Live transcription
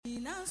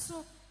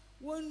nanso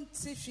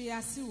wonte hwe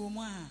ase wo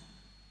mu a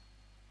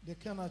they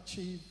can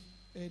achieve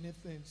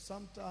anything.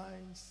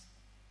 Sometimes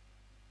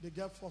they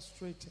get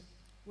frustrated.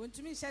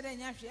 wontumi hyɛ dɛ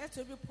nya hwe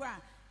ɛtɔ bi po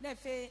a na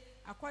fe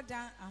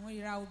akɔda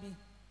ahoyeraw bi.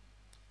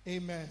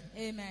 Amen.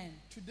 Amen.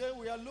 Today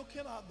we are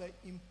looking at the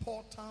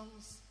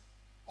importance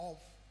of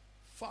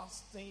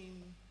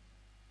fasting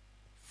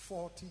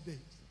 40 days.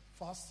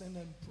 Fasting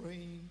and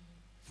praying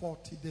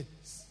 40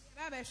 days.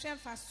 Baba hwɛ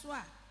mfa so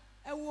a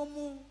ɛwɔ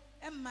mu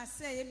ɛmma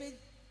sɛ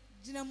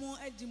yɛbɛgyina mu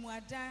adi mu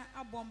ada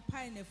abɔ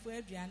mpae na fu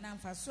aduana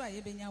mfa so a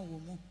yɛbɛnya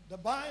wɔ mu. The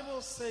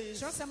Bible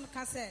says Kyerɛwsɛm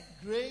ka sɛ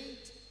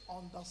great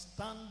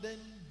understanding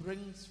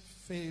brings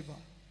favor.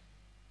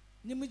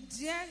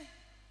 nimdeɛ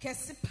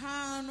kɛse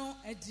paa no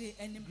adi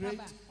anim Great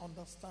baba.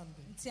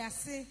 understanding.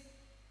 Ntiase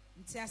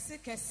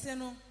kɛse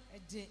no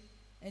adi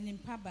anim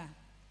baba.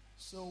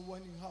 So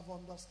when you have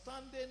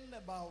understanding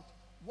about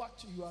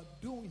what you are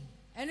doing,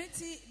 Ɛno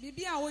nti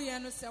biribi a woyɛ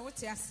no sɛ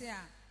wote ase a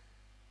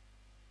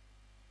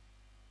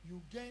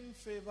you gain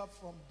favor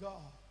from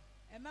God.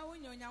 ɛma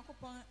wonya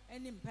Onyankopɔn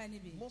anim pa no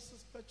bi. Most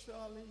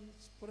especially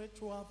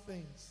spiritual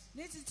things.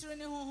 Ne titiri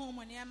ne honhom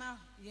mu nneɛma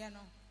yɛ no.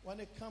 When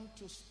it comes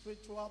to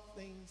spiritual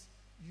things,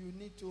 you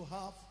need to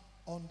have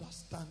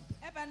understanding.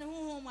 Ɛba ne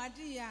honhom mu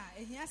ade yɛ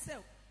a ehia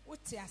sɛ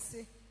wote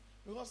ase.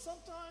 Because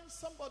sometimes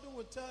somebody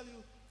will tell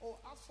you, oh,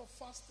 as for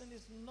fasting,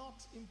 it's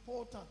not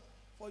important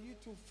for you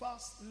to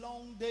fast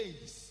long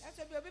days.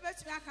 Ɛsɛ bi obi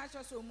bɛtumi aka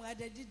kyerɛ sɛ ɔmu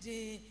ada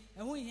didi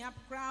ɛho hia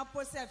koraa po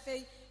sɛ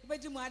afei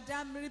wobɛgye mu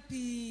ada mmere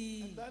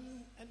pii.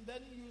 And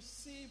then you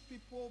see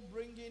people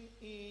bringing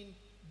in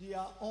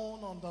their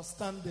own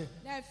understanding.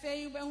 Na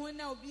afei wobɛhu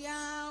na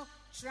obiara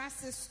kyerɛ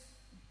ase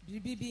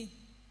biribi bi.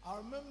 I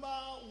remember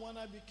when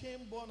I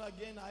became born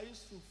again, I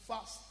used to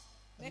fast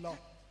a lot.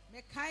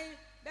 Mekae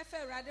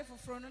bɛfɛ Awurade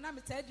foforɔ no na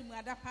metaa di mu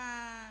ada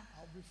paa.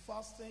 I'll be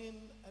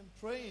fasting and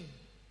praying.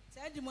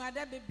 Taa di mu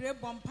ada bebree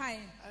bɔ mpae.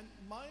 And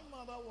my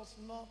mother was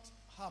not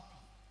happy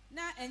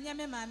Na ɛnyɛ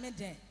me maame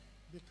dɛ.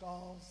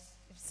 because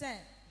Sɛ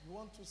you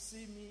want to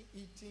see me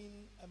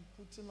eating and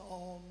putting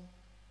on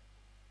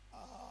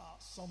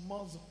some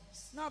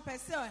muscles. na ɔpɛ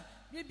sɛ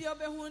biribi a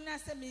ɔbɛhu na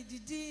sɛ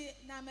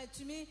medidi na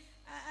matumi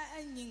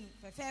anyin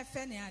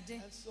fɛfɛɛfɛ ne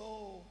ade. And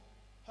so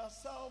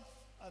herself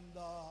and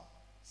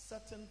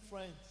certain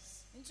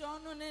friends, Nti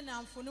ɔno ne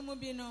namfo no mu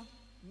bi no.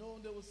 no,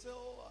 they will say,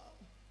 oh,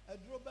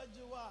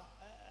 adrobajiwa,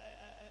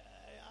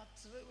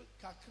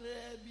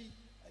 kakrebi,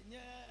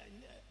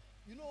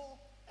 you know,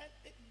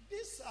 and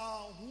these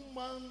are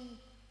human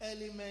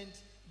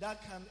elements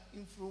that can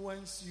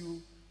influence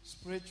you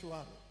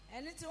spiritually.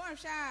 Ɛno nti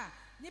wɔnhwɛ a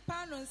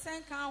nipa no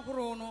nsɛnka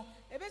ahorow no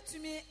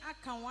ebetumi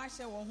aka wɔn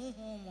ahyɛ wɔn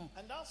honhom mu.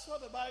 And that's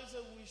what the Bible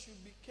says, we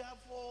should be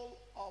careful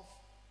of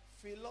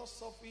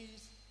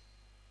philosophies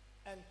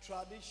and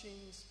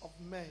traditions of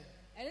men.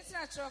 Ɛno nti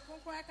na kyerɛ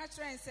kronkron aka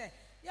kyerɛ sɛ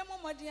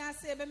yɛmmɔ mmɔden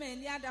ase ebɛma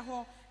ani ada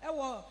hɔ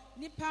ɛwɔ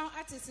nipa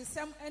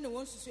atesesɛm ɛne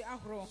wɔn susu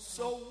ahorow.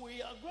 So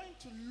we are going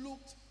to look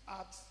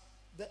at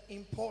the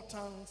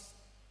importance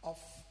of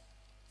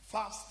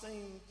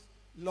fasting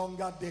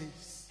longer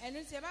days.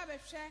 Ɛno nti yɛba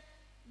bɛhwɛ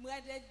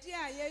mmuadadi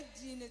a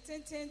yɛdi ne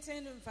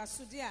tententen no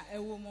mfasode a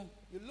ɛwɔ mu.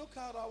 You look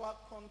at our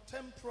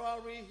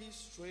contemporary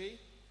history,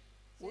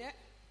 we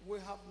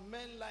have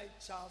men like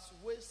Charles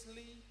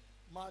Wesley,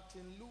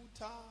 Martin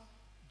Luther,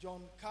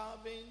 John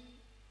Calvin,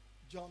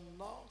 John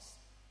Knox.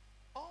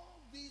 All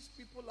these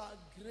people are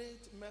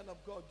great men of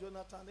God.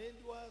 Jonathan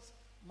Edwards,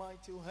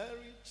 Michael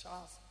Henry,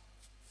 Charles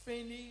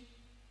Finney,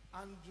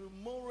 Andrew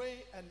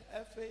Murray, and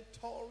F.A.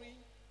 Torrey,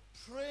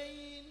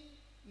 praying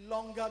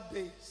longer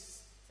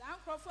days. Saa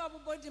nkurɔfoɔ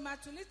abobɔ di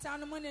matulita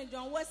no mu ne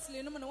John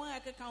Wesley no mu ne wɔn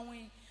akeka ho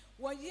yi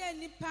wɔyɛ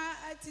nipa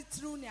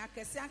atitiriw ne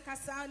akɛse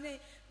ankasa ne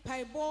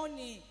paebɔ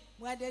ne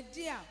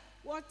mmuadadi a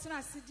wɔtena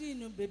ase di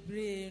no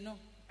bebree no.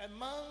 A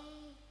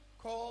man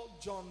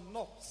called John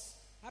Knox.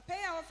 Papa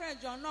yi a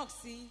wɔfrɛ John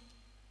Knox yi.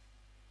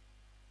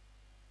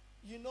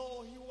 You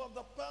know, he was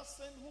the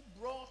person who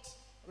brought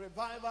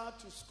revival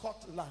to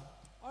Scotland.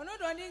 Ɔno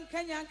do ne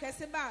nkanya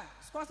nkɛse ba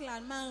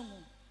Scotland man mu.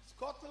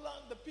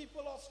 Scotland, the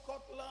people of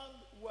Scotland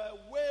were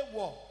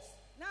wayward.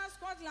 Na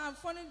Scotland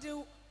fo no de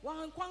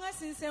wɔn nkwan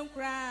asinsɛm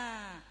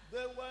koraa.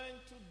 They were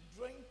into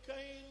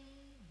drinking,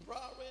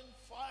 brawling,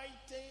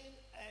 fighting,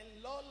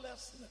 and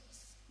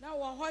lawlessness. Na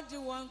wɔn hɔ de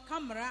wɔn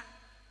kamera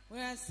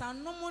wɔn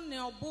sanom ne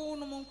ɔbo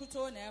nom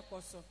nkutoo na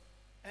ɛkɔ so.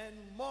 And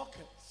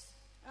mockers.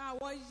 A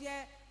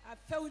wɔyɛ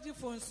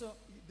afɛwdifo nso.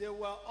 They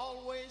were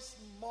always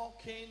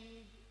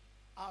mocking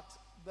at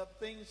the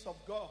things of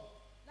God.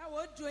 Na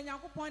wɔdu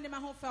Onyankopɔn ne ma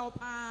ho fɛw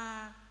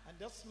paa. And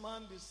this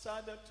man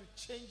decided to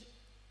change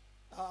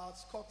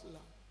Scotland.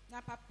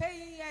 Na papa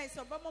yi yɛ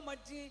sɛ ɔbɛbɔ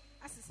mmɔden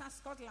asesa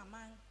Scotland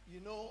man.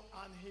 You know,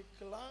 and he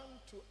climbed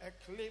to a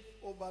cliff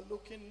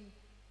overlooking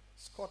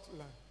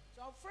Scotland.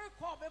 So ɔfrɛ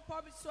kɔɔ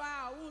bepɔ bi so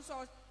a ɔhu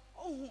sɛ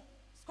ɔhu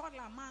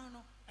Scotland man no.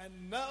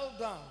 And knelt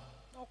down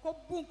Na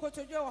ɔkɔbu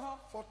nkotodwe wɔ hɔ.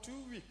 for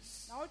 2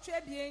 weeks. Na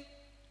ɔtwe abien.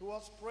 He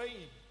was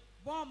praying.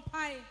 Bɔ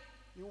mpae.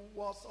 He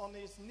was on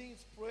his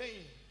knees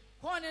praying.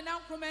 Kɔɔ ne nan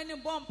kurom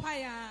anim bɔ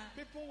mpae a.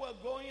 People were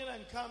going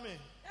and coming.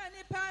 Na And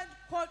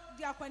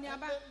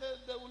then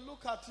they will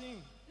look at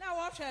him.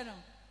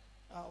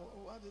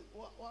 What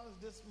is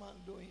this man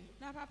doing?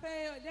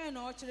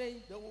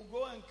 They will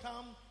go and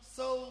come.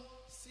 So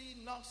see,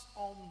 knocks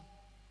on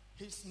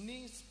his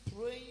knees,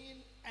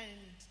 praying and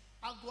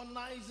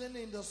agonizing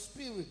in the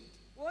spirit.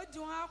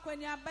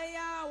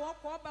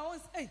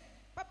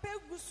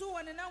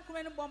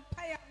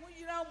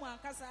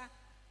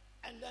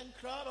 And then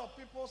crowd of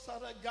people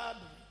started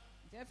gathering.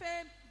 What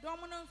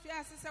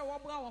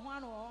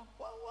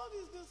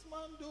is this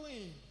man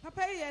doing?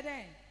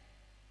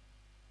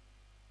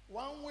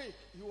 1 week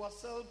he was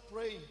still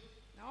praying.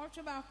 2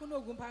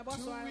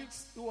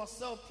 weeks he was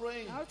still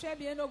praying.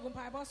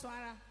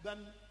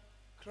 Then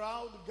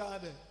crowd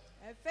gathered.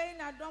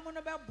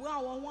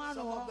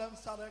 Some of them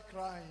started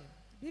crying.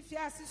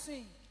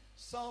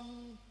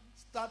 Some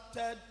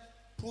started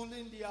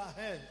pulling their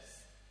hairs.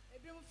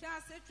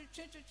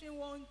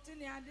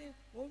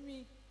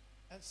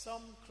 And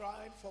some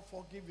cried for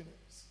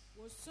forgiveness.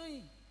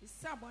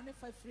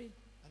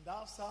 And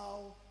that's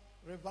how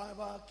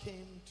revival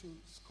came to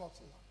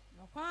Scotland.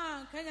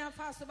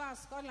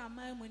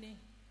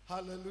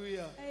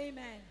 Hallelujah.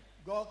 Amen.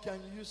 God can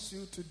use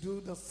you to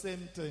do the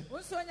same thing. Oh,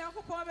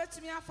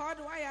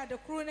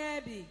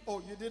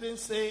 you didn't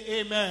say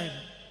amen.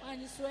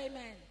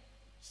 Amen.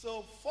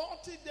 So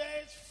 40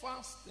 days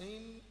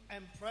fasting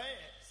and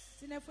prayers.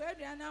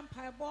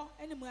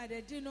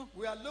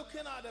 We are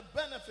looking at the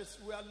benefits.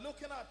 We are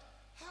looking at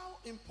how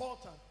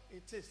important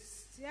it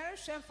is.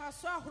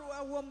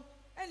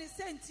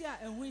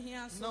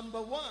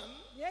 Number one,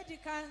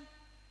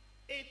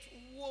 it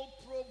will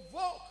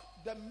provoke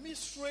the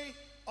mystery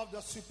of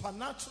the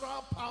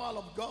supernatural power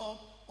of God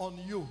on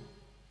you.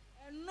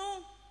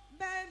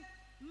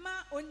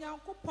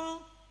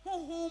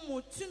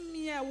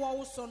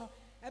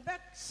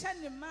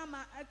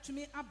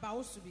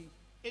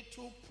 It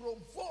will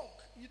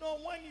provoke,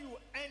 when you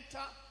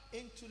enter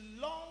into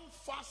long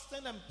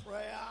fasting and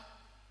prayer,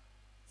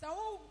 the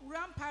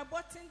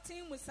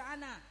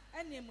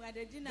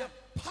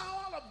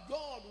power of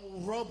God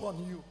will rub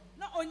on you.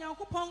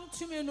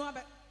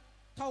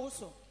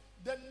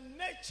 The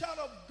nature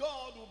of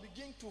God will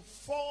begin to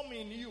form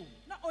in you.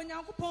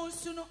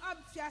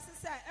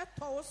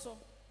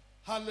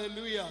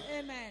 Hallelujah.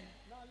 Amen.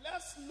 Now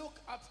let's look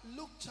at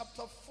Luke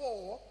chapter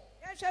 4.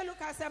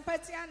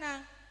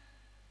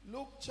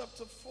 Luke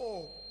chapter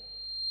 4.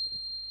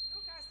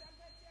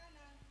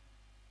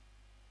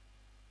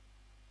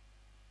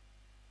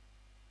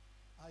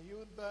 Are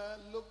you there?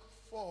 Luke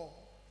 4.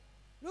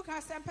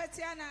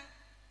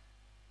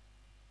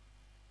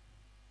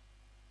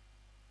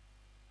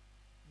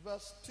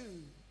 Verse 2.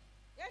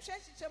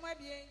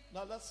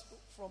 Now that's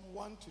from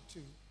 1 to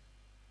 2.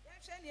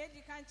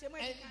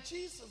 And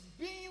Jesus,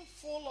 being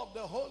full of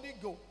the Holy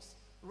Ghost,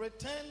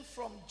 returned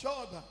from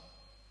Jordan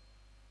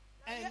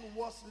and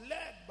was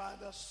led by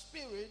the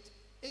Spirit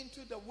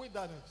into the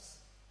wilderness.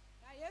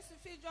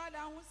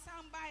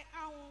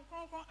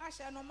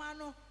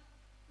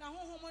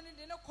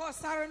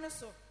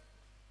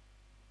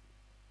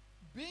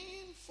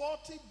 Being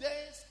 40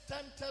 days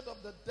tempted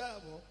of the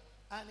devil,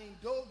 and in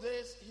those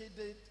days he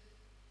did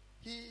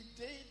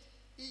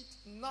eat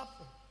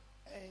nothing.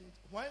 And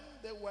when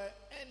they were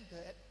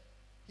ended,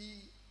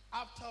 he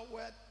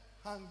afterward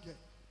hungered.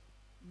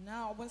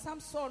 Now, when some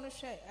saw no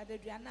share at the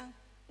Diana,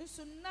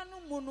 so none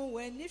of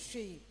when you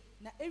see,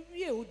 now every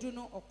year do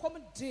not or come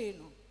day.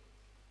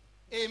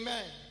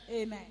 Amen.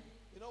 Amen.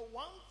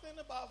 One thing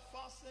about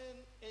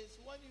fasting is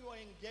when you are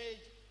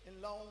engaged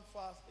in long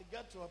fast, you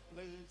get to a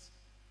place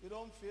you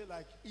don't feel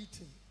like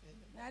eating.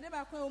 I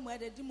never call my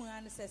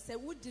demon says,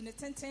 would in a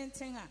 10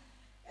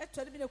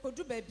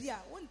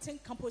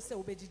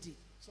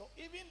 So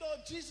even though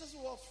Jesus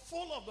was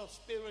full of the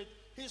Spirit,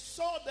 he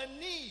saw the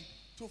need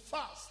to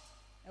fast.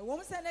 A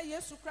woman said,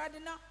 yes, to cry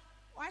now.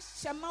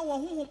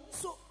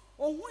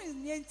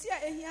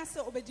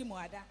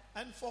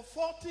 And for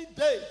 40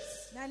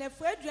 days,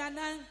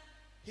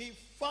 he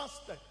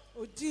fasted.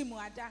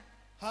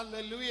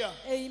 Hallelujah.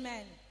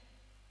 Amen.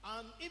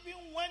 And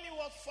even when he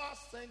was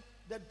fasting,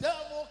 the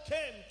devil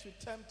came to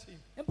tempt him.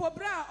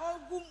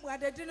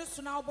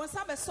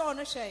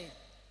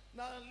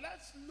 Now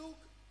let's look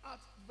at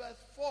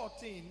verse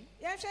 14.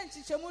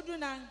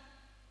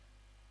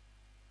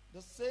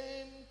 The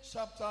same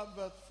chapter,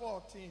 verse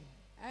 14.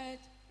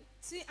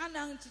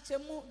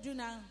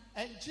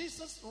 And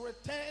Jesus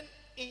returned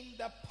in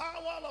the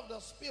power of the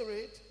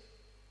Spirit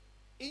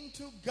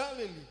into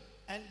Galilee,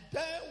 and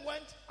there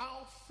went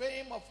out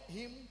fame of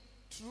him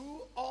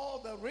through all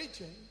the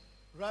region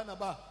round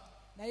about.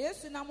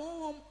 After the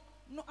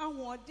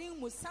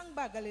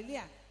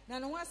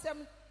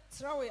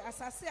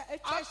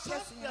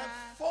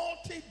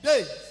 40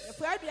 days,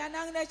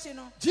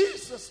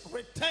 Jesus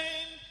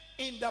returned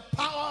in the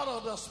power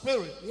of the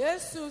Spirit.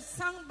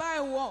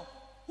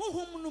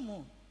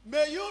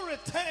 May you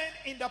return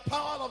in the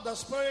power of the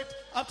Spirit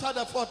after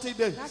the 40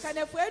 days. I said,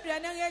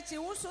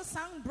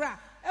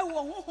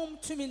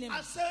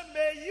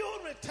 may you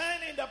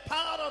return in the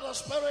power of the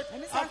Spirit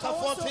after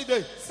 40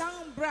 days.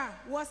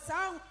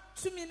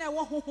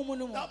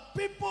 That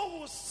people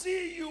will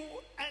see you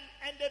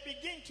and they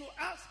begin to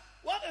ask,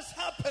 what is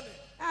happening?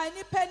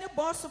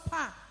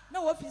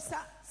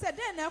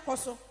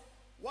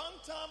 One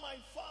time I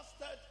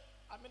fasted,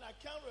 I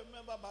can't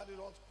remember, but it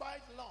was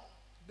quite long.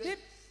 Days.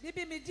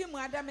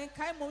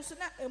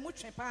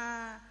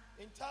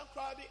 In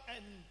Takoradi,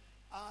 and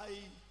I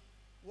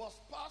was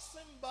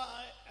passing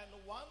by, and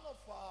one of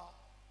our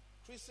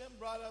Christian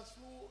brothers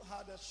who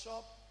had a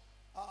shop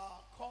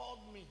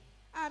called me.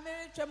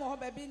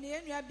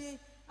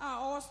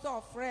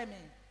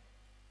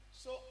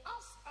 So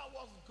as I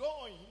was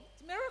going,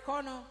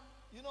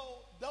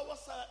 there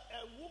was a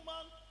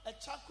woman, a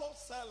charcoal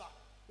seller,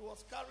 who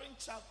was carrying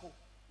charcoal.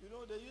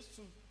 They used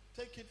to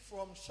take it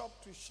from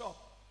shop to shop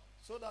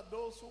so that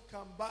those who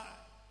can buy.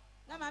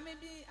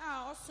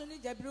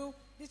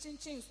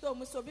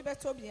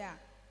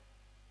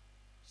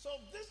 So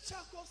this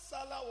charcoal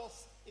seller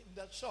was in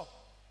the shop.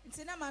 I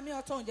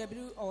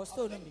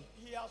think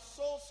he has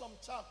sold some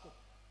charcoal.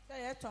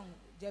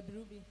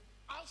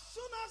 As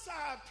soon as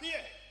I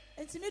appeared,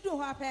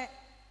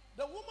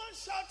 the woman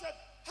shouted,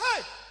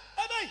 "Hey,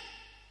 Eddie!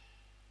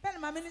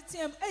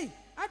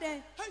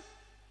 Hey,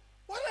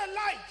 what a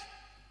light!"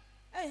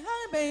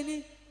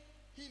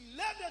 He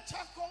left the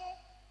charcoal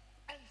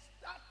and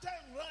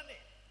started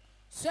running.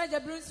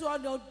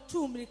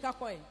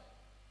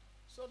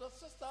 So the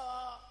sister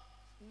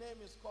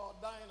name is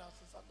called Diana.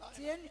 Sister Diana.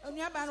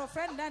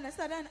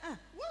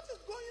 What is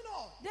going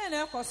on?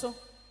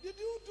 Did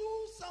you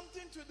do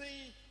something to the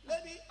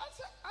lady? I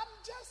said, I'm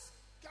just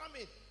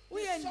coming.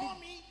 He saw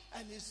me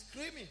and he's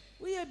screaming.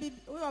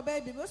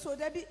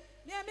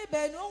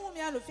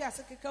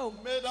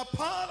 May the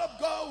power of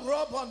God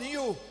rub on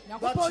you,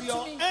 that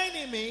your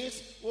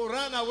enemies will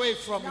run away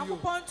from you.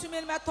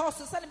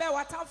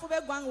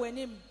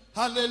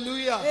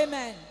 Hallelujah.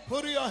 Amen.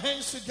 Put your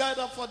hands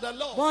together for the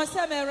Lord.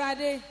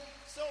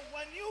 So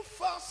when you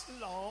fast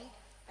long,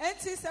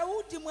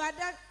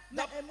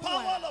 the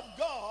power of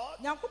God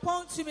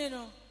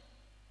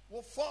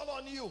will fall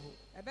on you.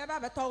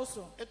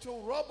 It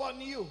will rub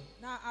on you.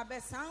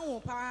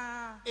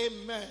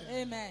 Amen.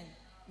 Amen.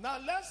 Now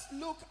let's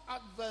look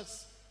at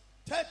verse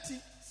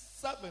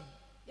 37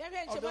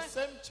 of the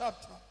same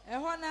chapter.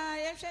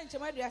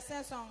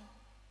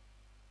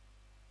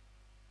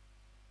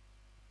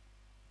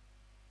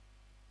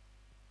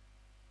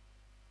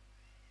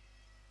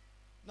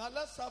 Now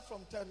let's start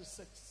from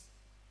 36.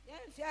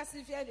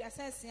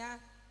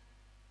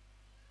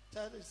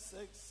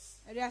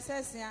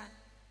 36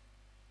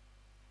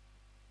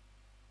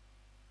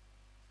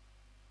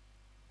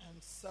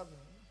 and 7.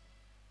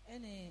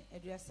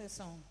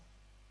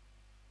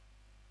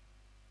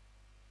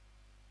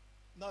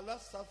 Now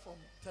let's start from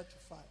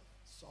 35.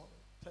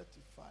 Sorry,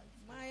 35.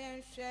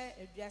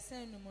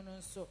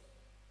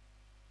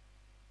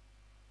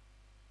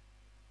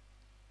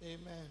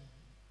 Amen.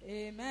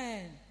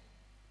 Amen.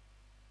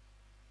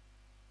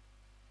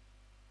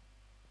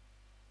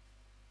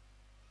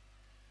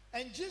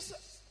 And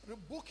Jesus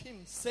rebuked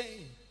him,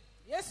 saying,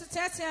 Yes,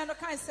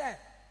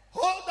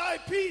 hold thy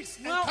peace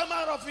and come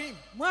out of him.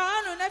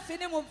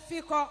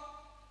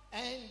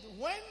 And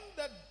when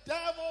the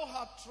devil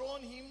had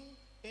thrown him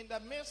in the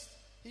midst,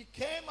 he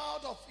came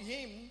out of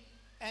him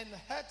and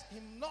hurt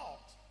him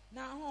not.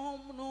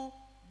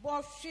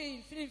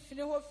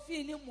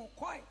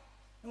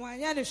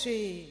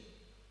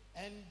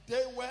 And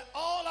they were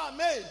all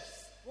amazed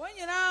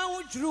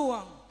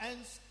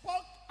and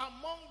spoke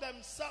among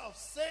themselves,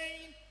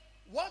 saying,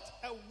 what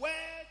a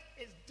word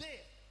is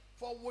this?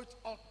 For with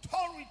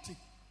authority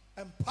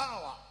and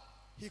power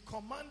he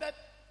commanded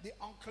the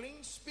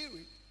unclean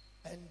spirit,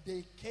 and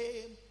they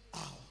came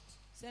out.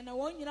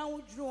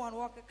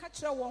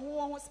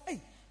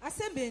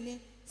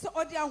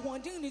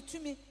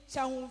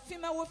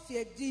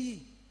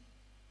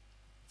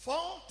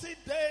 40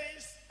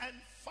 days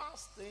and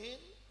fasting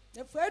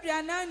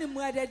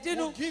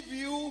will give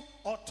you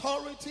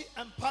authority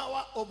and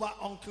power over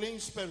unclean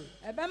spirit.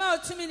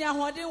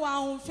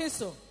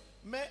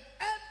 May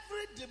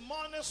every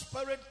demonic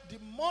spirit,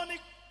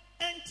 demonic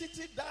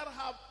entity that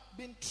have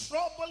been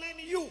troubling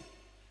you,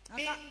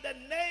 in the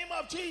name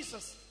of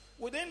Jesus,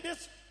 within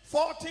this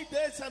 40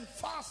 days and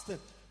fasting,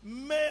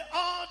 may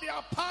all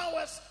their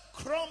powers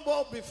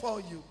crumble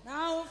before you.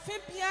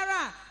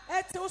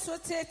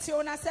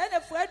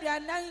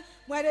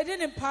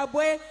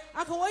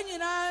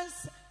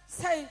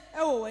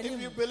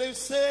 If you believe,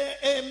 say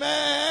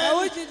amen.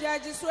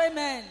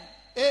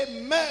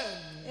 Amen.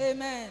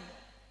 Amen.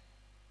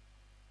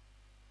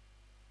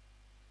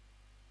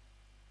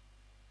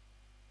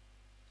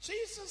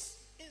 Jesus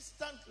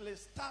instantly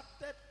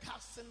started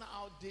casting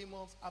out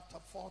demons after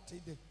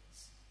 40 days.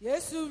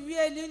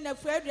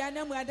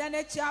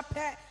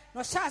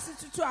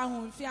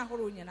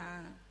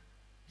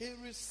 He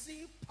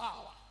received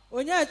power.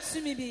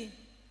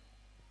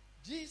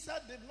 Jesus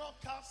did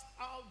not cast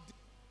out demons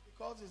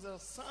because he's a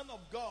son of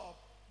God,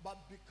 but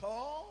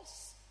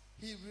because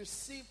he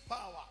received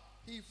power.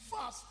 He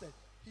fasted.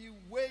 He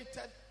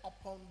waited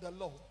upon the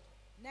Lord.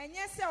 Na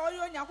nyɛ sɛ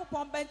ɔyɛ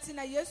Onyankopɔn bɛnti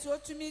na Yesu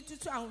otumi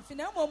tutu ahomfi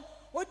na mmom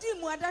odi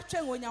mu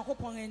adatwɛn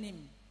Onyankopɔn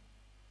anim.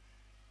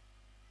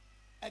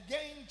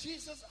 Again,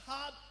 Jesus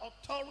had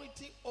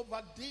authority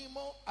over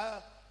demons,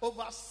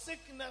 over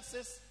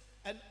sicknesses,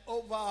 and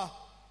over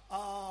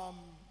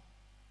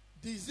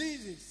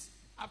diseases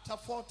after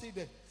 40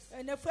 days.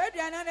 Na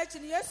fuaduana na chi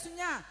Yesu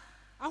nya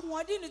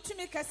ahoɔden ne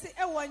tumi kɛse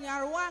ɛwɔ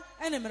nyarewa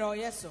ɛne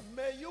mmerɛwyɛ so.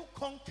 May you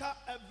conquer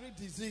every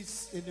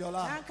disease in your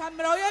life. Anka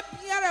mmerɛwyɛ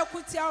biara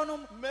kutia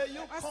no. May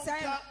you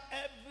conquer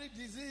every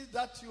disease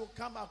that you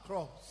come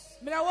across.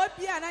 Mmerɛwa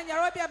biara na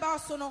nyarewa biara ba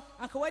so no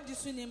anka wadi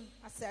so nim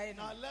asɛe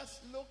no. Now let's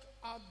look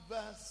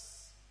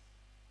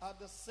at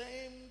the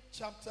same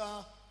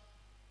chapter.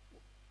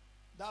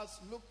 That's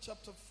Luke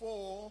chapter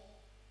 4.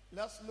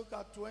 Let's look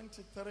at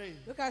 23.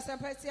 Lucas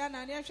ampatia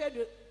na ne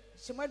hwɛ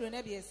shimadu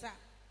na biesa.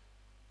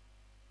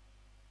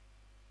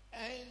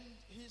 And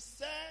he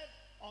said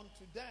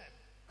unto them,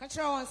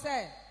 Control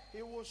say,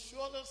 he will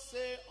surely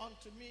say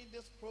unto me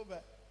this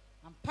proverb,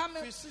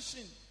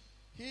 Physician,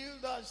 heal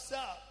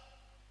thyself.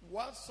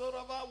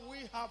 Whatsoever we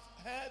have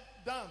heard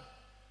done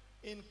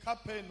in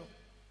Capernaum,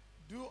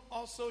 do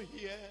also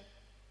here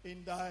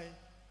in thy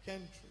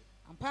country.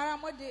 Ampara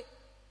mode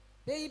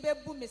be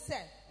bebu me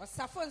say,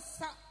 osafo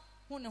nsa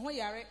hu ne ho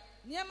yare.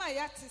 Niema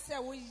ya te say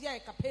wo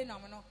ye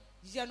Capernaum no,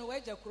 ye no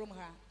waja kurom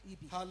ha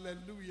ibi.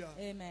 Hallelujah.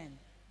 Amen.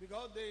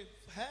 Because they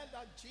heard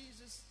that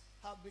Jesus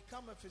had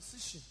become a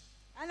physician.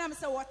 And I'm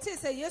saying what is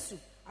say Yesu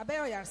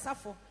abayo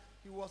yarsafo.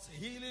 He was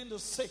healing the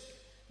sick.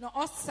 No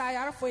osa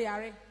yare fo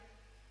yare.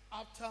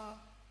 After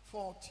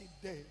 40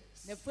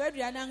 days. Ne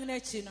fuaduana ngna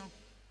chi no.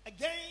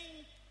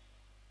 Again,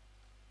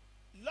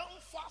 long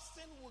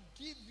fasting will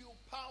give you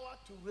power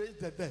to raise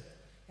the dead.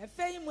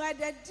 Efei mu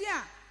adadi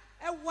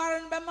a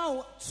eware no bema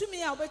wo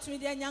tumi a obetumi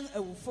de anyang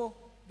awufo.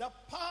 The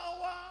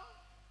power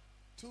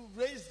to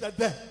raise the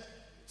dead.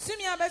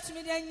 Tumi a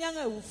obetumi de anyang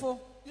awufo.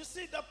 You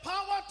see, the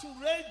power to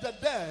raise the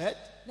dead,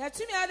 na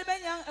tumi a de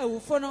benyang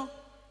awufo no,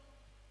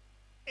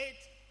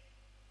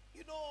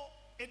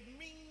 it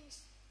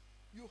means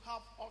you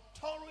have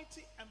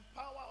authority and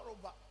power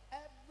over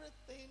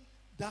everything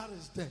that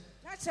is dead.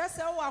 Na kyerɛ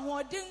sɛ wo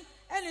ahoɔden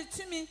ɛne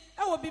tumi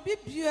ɛwɔ bibi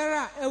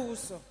biara a ɛwu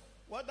so.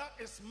 Whether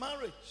it's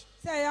marriage,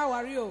 sɛ ɛyɛ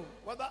aware o,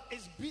 whether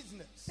it's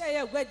business, sɛ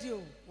ɛyɛ aguadi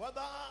o,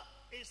 whether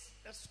it's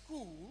a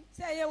school,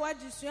 sɛ ɛyɛ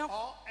w'adesua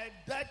or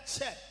a dead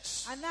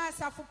church, anaa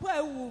asafo pa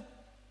awu,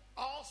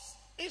 or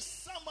if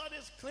somebody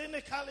is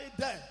clinically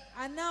dead,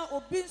 anaa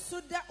obi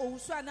nso da owu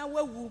so anaa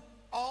wawu,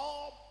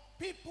 or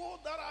people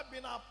that have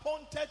been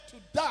appointed to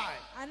die.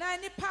 anaa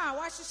nipa a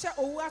wahyehyɛ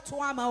owu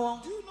ato ama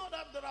wɔn. Do you know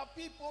that there are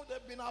people that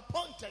have been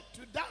appointed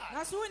to die?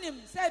 Na so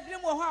wonim sɛ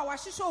ebinom wɔ hɔ a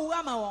wahyehyɛ owu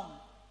ama wɔn.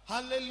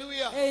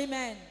 Hallelujah.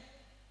 Amen.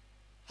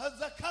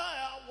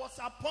 Hezekiah was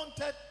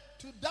appointed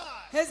to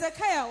die.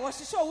 Hezekiah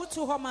wahyehyɛ owu to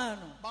hɔ maa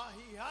no. But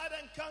he had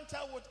encounter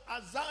with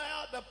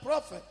Isaiah the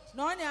prophet.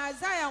 Na ɔne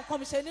Isaiah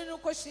nkɔmhyɛni no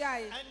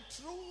kɔhyiae. And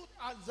through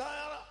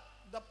Isaiah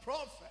the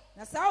prophet,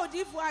 Na saa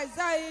odiifo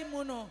Isaiah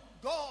mu no,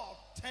 God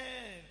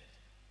turned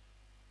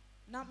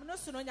na no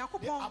so no the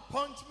Nyankopɔn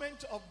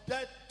appointment of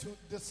death to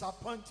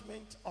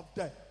disappointment of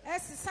death.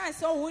 ɛsesan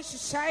sɛ ɔwo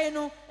nhyehyɛe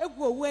no egu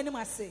owu anim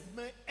ase.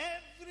 May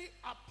every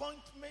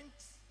appointment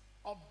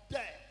of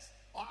death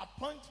or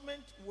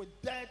appointment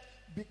with death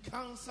be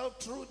cancelled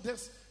through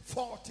this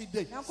 40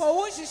 days. Na nka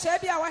owu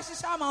nhyehyɛe bi a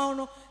wahyehyɛ ama wo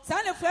no,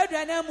 saa ne fura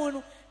aduane mu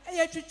no,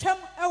 ɛyɛ twitwam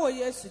ɛwɔ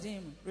Yesu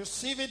din mu.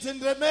 Receive it in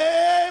the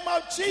name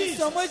of Jesus.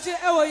 Somogye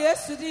ɛwɔ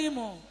Yesu din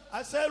mu.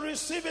 I say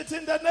receive it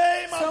in the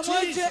name of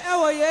Somogye Jesus.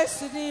 ɛwɔ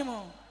Yesu din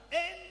mu.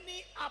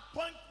 Any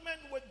appointment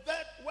with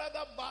death,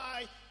 whether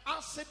by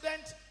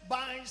accident,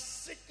 by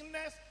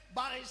sickness,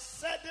 by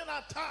sudden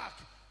attack,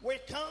 we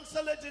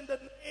cancel it in the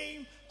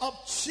name of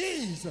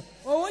Jesus.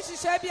 Owu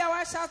nhyehyɛe bi a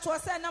wahyɛ atoɔ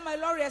sɛ nam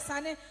lɔre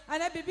ɛsane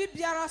anaa biribi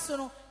biara so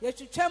no,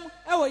 yɛtwitwam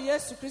ɛwɔ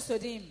Yesu Kristo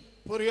din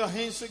mu. Put your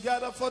hands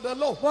together for the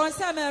Lord. Bɔ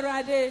nsɛm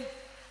Awurade.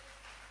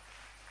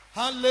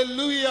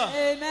 Hallelujah.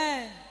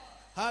 Amen.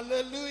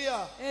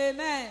 Hallelujah.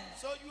 Amen.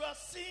 So you are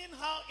seeing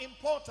how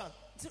important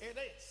it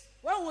is.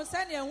 Wɔhu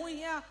sɛnea ɛho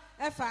hia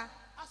ɛfa.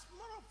 As a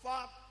matter of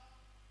fact,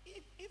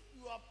 if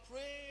you are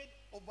prayed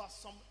over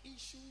some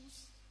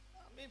issues,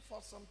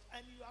 for some,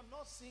 and you are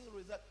not seeing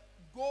results,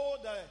 go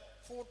the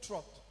full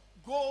trot.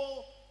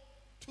 Go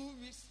 2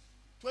 weeks,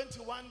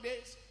 21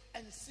 days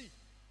and see,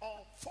 or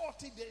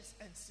 40 days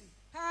and see.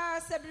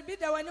 Sɛ biribi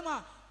da w'anim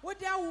a,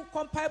 wode awo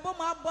kɔmpaebɔ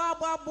mu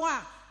aboaboaboa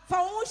a,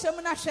 fa wo ho hyɛ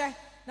mu na hwɛ,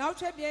 na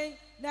wotwɛ bien,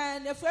 na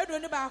nafua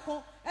aduonu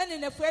baako, ɛne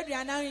nafua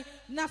aduanan,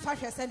 na fa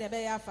hwɛ sɛdeɛ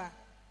ɛbɛyɛ afa.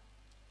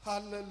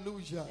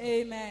 Hallelujah.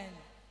 Amen.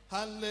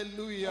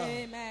 Hallelujah.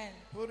 Amen.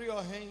 Put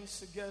your hands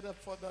together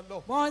for the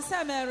Lord. Bɔ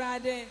nsɛm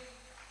Awurade.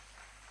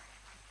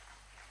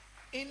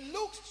 In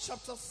Luke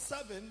chapter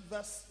 7,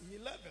 verse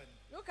 11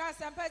 Lucas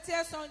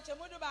ampatie so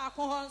nkyɛmu du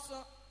baako hɔ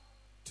nso.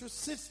 to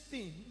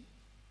 16,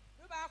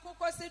 Du baako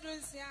kɔsi du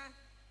nsia.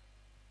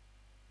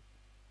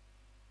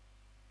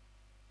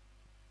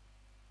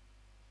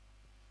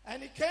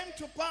 and it came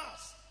to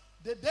pass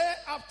the day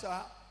after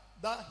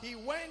that he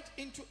went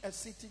into a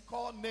city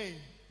called Nain,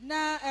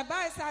 Na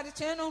eba isa de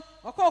che no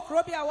okọ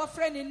kro bi a wo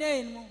frɛ ne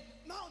name mu.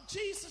 Now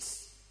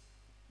Jesus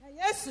Na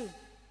Yesu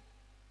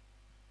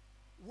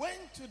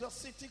went to the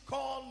city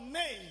called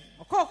Nain.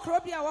 okọ kro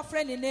bi a wo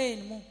frɛ ne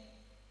name mu.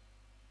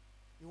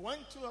 He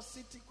went to a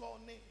city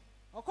called Nain.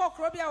 Okọ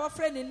kro bi a wo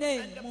frɛ ne And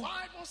name the mu.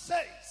 Bible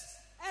says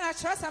Ɛna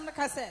kyerɛsɛm no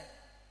ka sɛ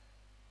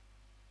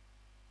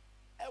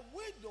a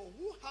widow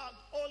who had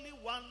only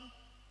one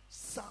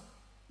son.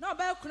 na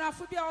ɔbaa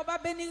kunafo bi a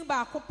ɔba benin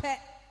baako pɛ.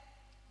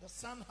 The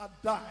son had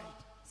died.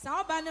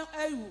 Saa ɔba no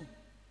awu.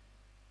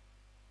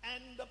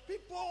 And the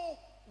people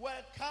were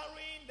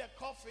carrying the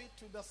coffin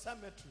to the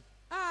cemetery.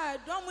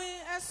 Dɔm yi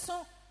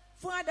ɛso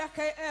fun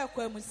adaka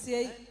ɛkɔ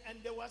amusie yi.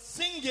 And they were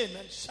singing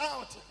and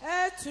shouting.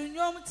 Ɛtu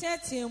nnwom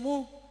teatea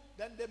mu.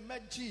 Then they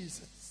met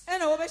Jesus.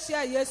 Ɛna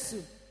wɔbɛhyia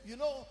Yesu. You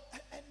know,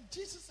 and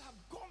Jesus had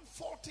gone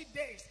 40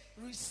 days,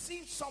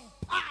 received some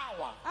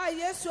power.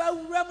 Yesu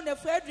awura mu na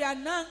fua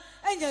aduanan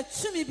anya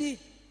tumi bi.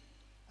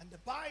 And the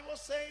Bible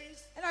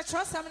says, Ɛna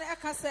kyerɛsɛm no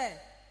ɛka sɛ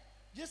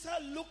Jesus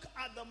looked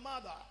at the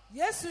mother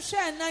Yesu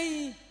hwɛ ɛnan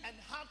yi and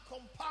had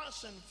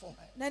compassion for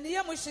her. na ne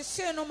yam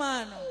hyehyee no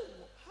maa no.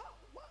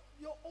 What?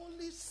 Your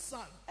only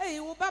son.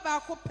 Wo ba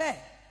baako pɛ.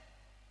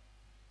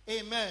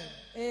 Amen.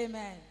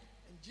 Amen.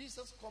 And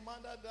Jesus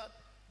commanded that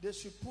they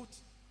should put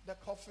the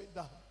coffin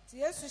down. Ti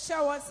Yesu hyɛ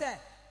wɔn sɛ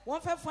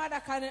wɔmfa fun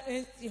adaka no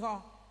esi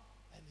hɔ.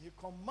 And he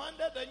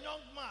commanded the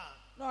young man,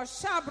 Na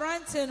ɔhyɛ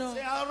aberante no.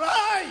 say,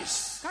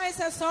 arise. Kae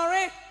sɛ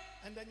sɔre.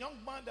 And the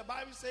young man, the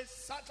Bible says,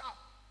 sat up.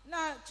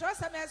 Na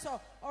kyerɛsɛm yɛ sɛ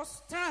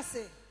ɔtena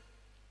ase.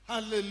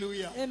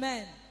 Hallelujah.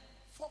 Amen.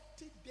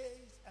 40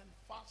 days and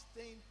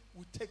fasting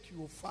will take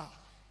you far.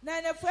 Na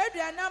nefua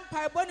aduanan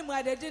mpaebɔ ne mu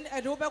adadi no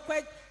ɛde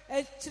wobɛkɔ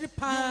akyiri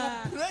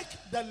paa. You will break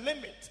the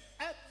limit.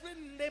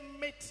 Every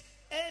limit,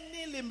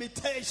 any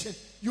limitation,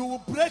 you will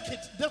break it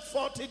this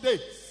 40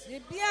 days.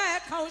 Biribiara a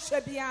ɛka wo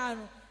hwɛ biara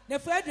no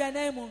nefua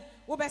aduanan mu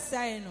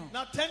wobɛsɛe no.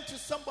 Now turn to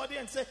somebody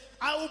and say,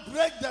 I will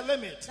break the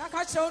limit. Na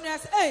ka kyerɛ wo nua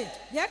sɛ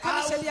deɛ ɛka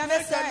me hyɛ biara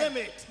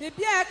mɛsɛe.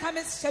 Biribiara a ɛka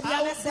me hyɛ I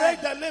biara will break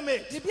mɛsɛe. the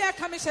limit. Biribiara a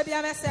ɛka me hyɛ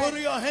biara Put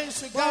mɛsɛe. your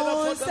hands Bɔ together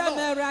wo for the nsɛm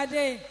Lord.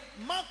 Awurade.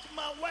 Mark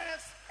my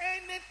words,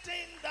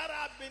 anything that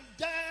have been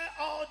there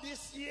all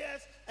these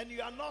years and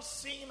you are not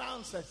seeing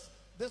answers,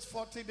 this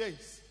 40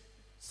 days,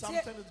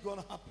 something is going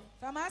to happen.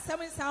 Fama asɛm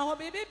nsan hɔ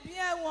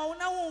biribiara wɔ wo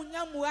na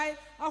wonya mmuae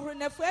ahoro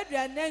nefua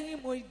aduanan yi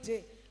mu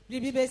de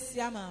biribi bɛsi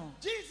ama wo.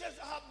 Jesus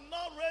had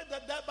not raised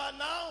the dead, but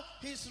now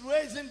he's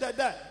raising the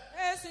dead.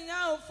 Yesu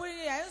nya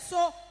ofuri yɛ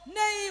nso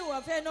na yi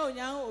wɔ fɛ na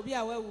onya obi a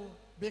wawu.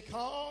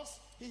 Because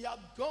he had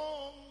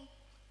gone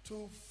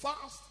to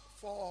fast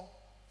for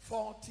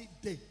 40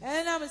 days.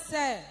 Ɛnam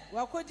sɛ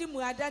wakɔdi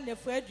mmuada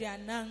nefua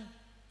aduanan.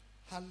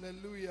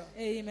 Hallelujah.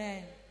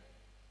 Amen.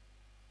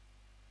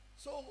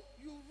 So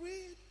you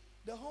read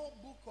the whole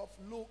book of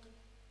Luke,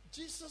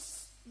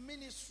 Jesus'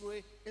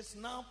 ministry is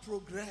now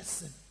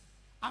progressing.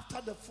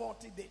 After the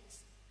 40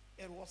 days,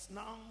 it was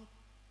now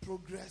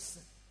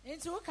progressing.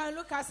 Nti wokan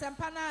Luka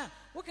asɛmpa no a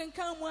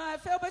wokenkan mu a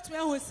afei wobɛtumi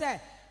ahu sɛ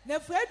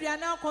nefua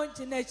aduanan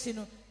kɔnti n'akyi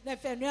no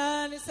nefua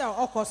nua ne sɛ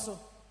ɔkɔ so.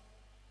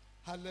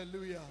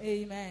 Hallelujah.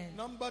 Amen.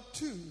 Number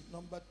two.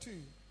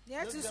 Yeah,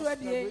 Let's to just swear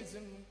the the-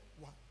 reason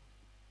why.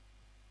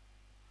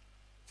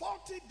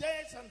 40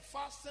 days and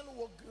fasting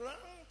will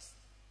grant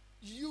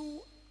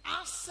you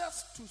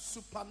access to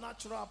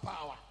supernatural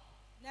power.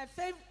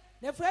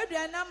 Nefua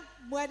aduanan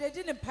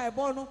mmuadadi ne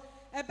mpaebɔ no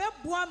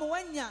ɛbɛboa ma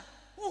woanya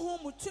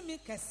honhom mu tumi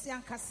kɛse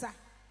ankasa.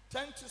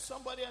 Turn to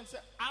somebody and say,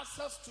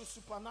 access to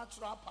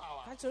supernatural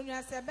power. Ka kyerɛ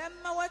nua sɛ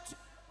ɛbɛma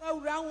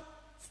woawura ho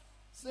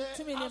Say,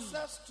 to me,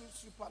 access to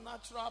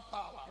supernatural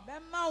power.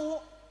 ɛbɛma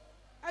wo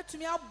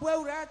atumi aboa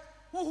awura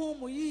honhom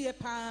mu yie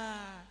paa.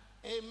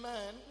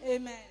 Amen.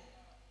 Amen.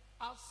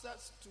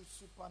 Access to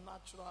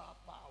supernatural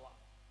power.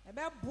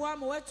 ɛbɛboa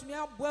ma woatumi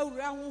aboa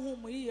awura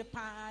honhom mu yie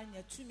paa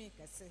nya tumi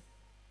kɛse.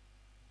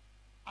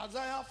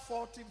 Isaiah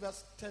 40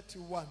 verse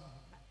 31.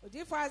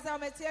 Odiifo Isaiah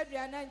ɔmɛte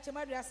aduanan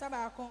nkyɛm aduasa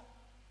baako.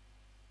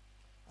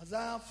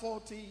 Isaiah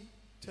 40,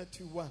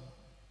 31.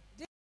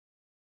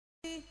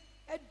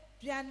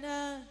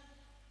 Aduanan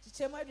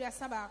nkyɛm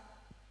aduasa baako.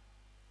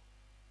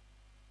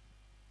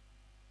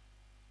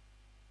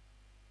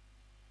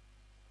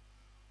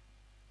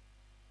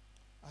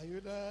 Are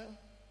you there?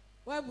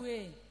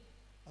 Wabue.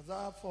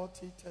 Isaiah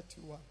 40,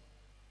 31.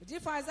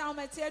 Odiifo Isaiah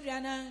ɔmɛte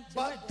aduanan nkyɛm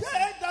But aduasa.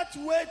 they that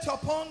wait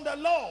upon the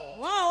Lord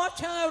Wɔn a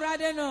wɔtwɛn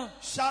Awurade no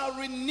shall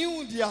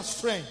renew their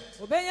strength.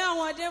 obɛnya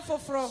ahoɔden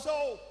foforɔ.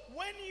 So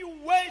when you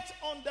wait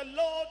on the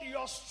Lord,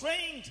 your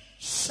strength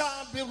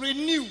shall be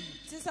renewed.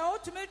 Nti sɛ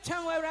wotumi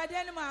twɛn wɔ Awurade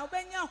anim a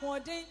wobɛnya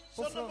ahoɔden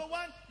So number foforɔ.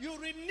 one, you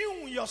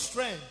renew your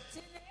strength.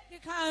 Nti nea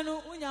ɛdi kan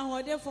no wonya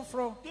ahoɔden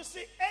foforɔ. You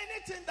see,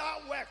 anything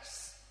that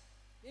works,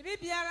 Biribi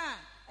biara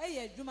a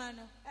ɛyɛ adwuma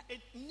no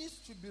it needs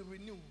to be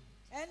renewed.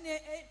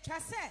 ɛne twa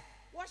sɛ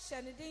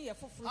wɔhyɛ ne din yɛ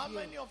foforɔ How bio.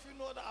 many of you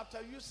know that after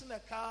using a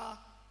car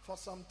for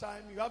some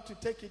time, you have to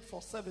take it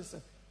for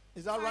servicing?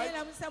 Is that Ayɛ right?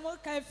 nam sɛ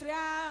moka firi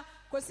a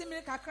kɔsi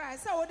mmiri kakra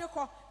sɛ wode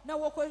kɔ na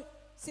wɔkɔ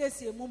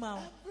siesie mu ma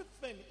wo.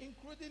 Everything,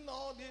 including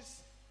all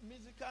these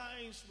musical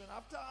instruments,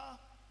 after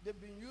they've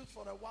been used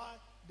for a while,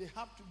 they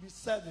have to be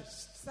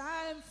serviced. So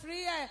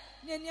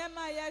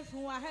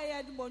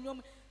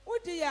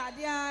 40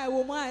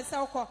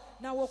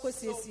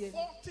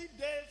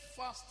 days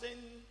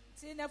fasting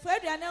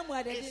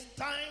is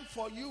time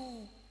for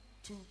you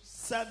to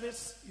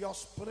service your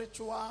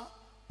spiritual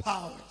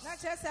powers.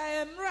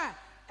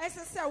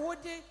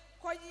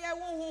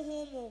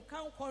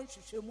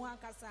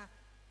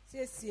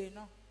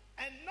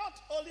 And not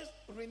only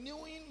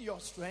renewing your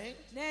strength,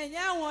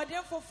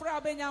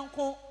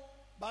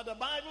 but the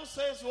Bible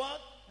says what?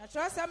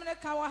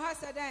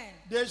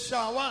 They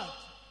shall what?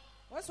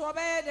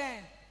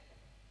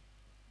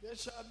 They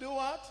shall do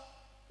what?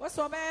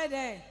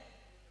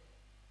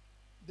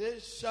 They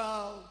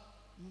shall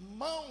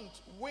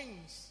mount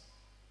wings.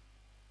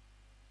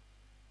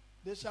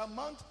 They shall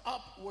mount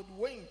up with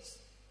wings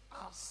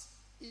as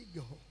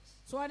eagles.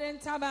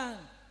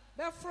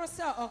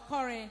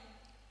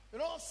 You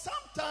know,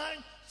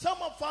 sometimes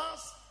some of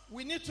us,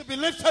 we need to be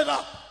lifted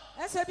up.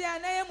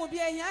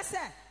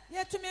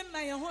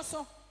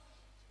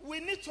 We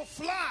need to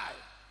fly.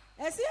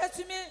 Listen,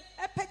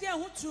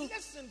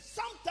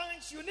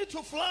 sometimes you need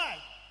to fly.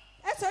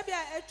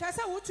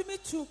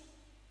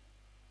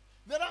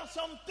 There are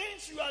some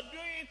things you are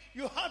doing,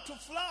 you have to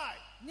fly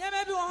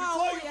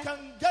before you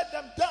can get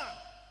them done.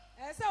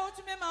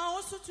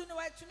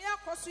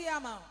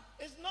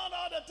 It's not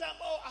all the time,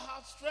 oh, I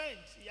have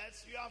strength.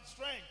 Yes, you have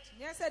strength.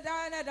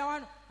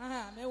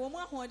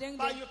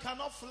 But you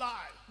cannot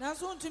fly.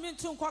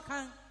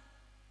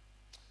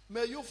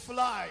 May you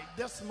fly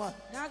this month.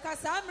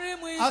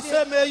 I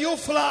say, may you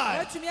fly.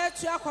 I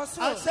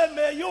say,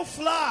 may you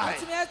fly.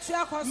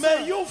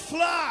 May you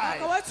fly.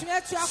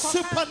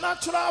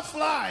 Supernatural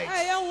flight.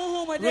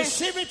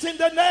 Receive it in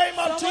the name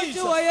of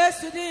Jesus. I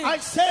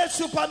say,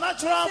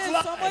 supernatural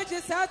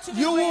flight.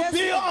 You will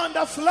be on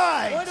the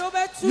flight.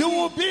 You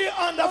will be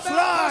on the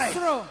flight.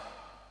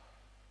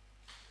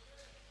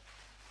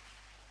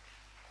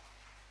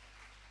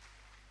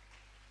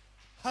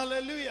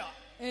 Hallelujah.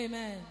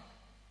 Amen.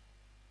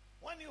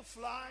 When you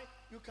fly,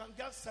 you can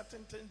get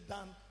certain things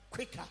done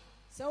quicker.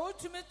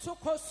 Sometimes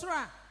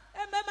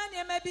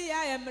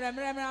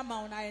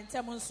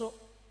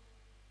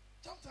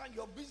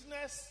your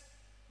business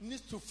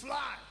needs to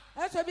fly.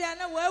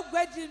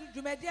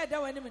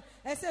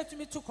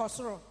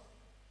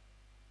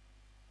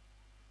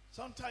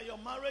 Sometimes your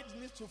marriage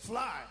needs to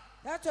fly.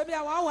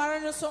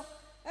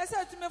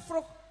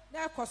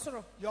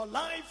 Your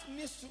life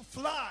needs to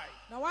fly.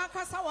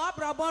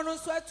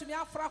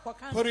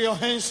 Put your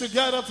hands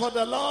together for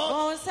the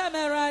Lord.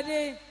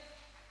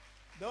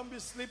 Don't be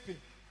sleeping.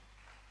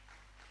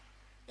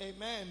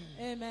 Amen.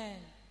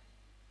 Amen.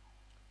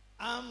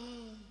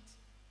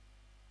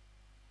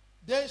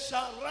 They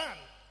shall run.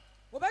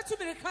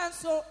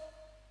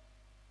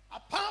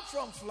 Apart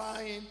from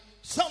flying,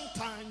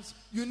 sometimes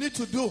you need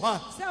to do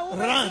what?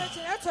 Run.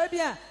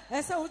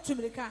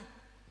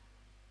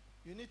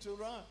 You need to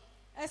run.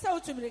 I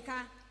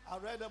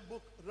read a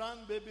book,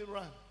 Run Baby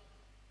Run.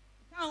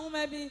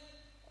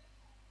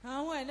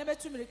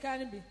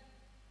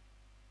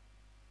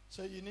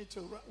 So you need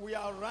to run. We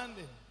are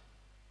running.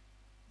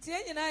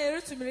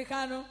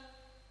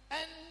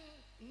 And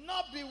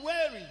not be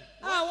weary.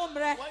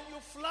 When you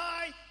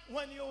fly,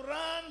 when you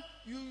run,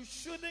 you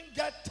shouldn't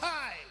get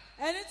tired.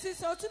 And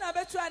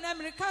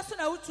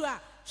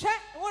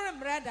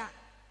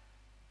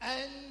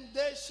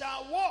they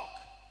shall walk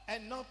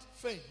and not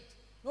faint.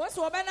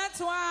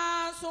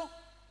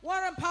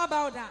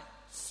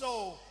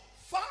 So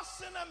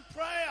fasting and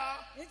prayer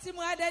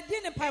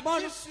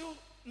gives you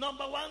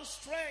number one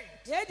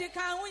strength.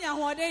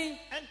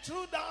 And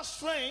through that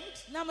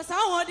strength,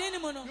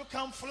 you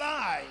can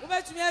fly.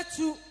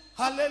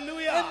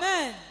 Hallelujah.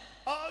 Amen.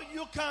 Or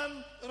you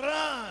can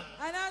run.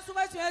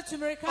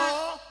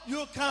 Or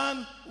you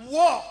can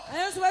walk.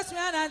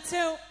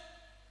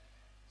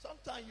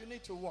 Sometimes you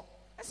need to walk.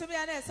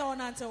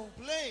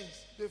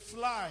 Planes, they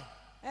fly.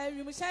 How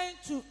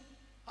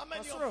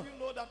many of you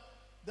know that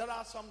there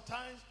are some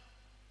times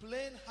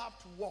planes have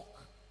to walk?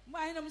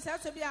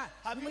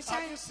 Have you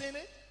seen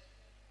it?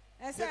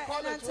 They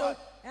call it what?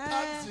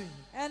 Taxi.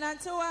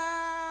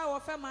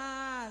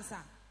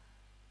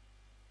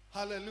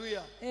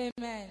 Hallelujah.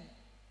 Amen.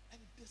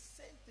 And the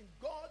same thing,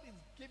 God is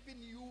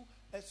giving you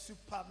a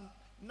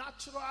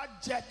supernatural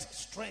jet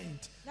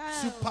strength,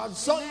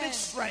 supersonic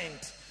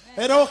strength.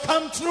 It will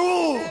come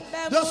through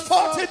those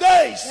 40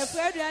 days.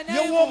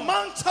 You will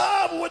mount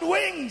up with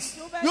wings.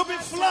 You'll be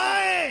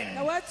flying.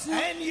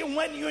 And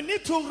when you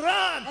need to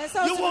run,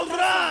 you will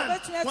run.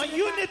 When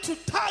you need to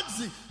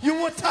taxi, you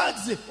will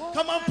taxi.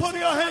 Come on, put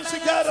your hands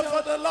together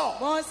for the Lord.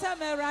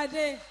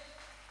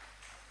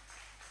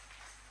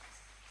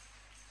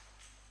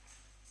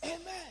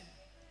 Amen.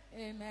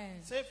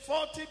 Amen. Say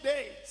 40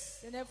 days.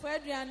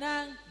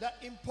 The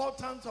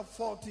importance of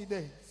 40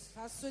 days.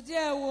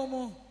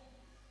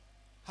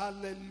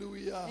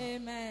 Hallelujah.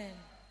 Amen.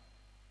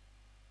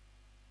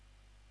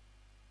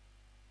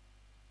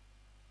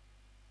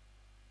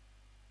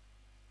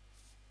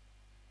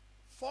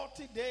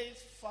 "40 days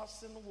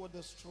fasting will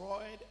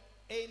destroy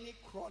any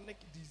chronic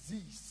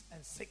disease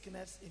and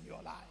sickness in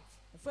your life.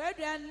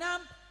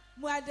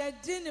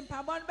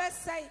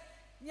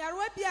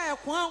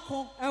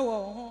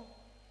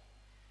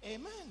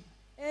 Amen.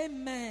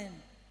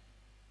 Amen.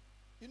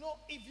 You know,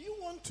 if you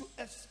want to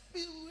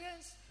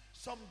experience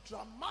some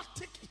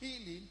dramatic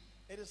healing,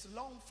 it is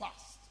long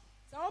fast.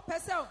 I know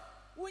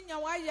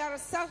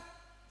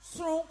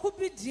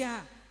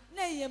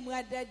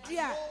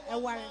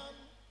one man,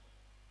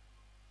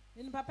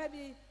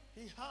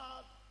 he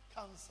had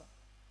cancer.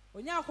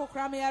 And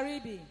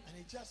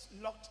he just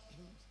locked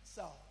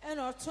himself in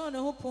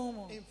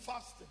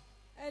fasting.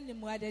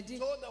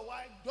 Told the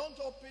wife, don't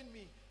open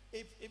me.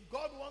 If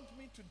God wants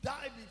me to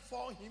die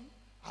before him,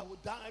 I will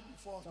die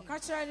before him.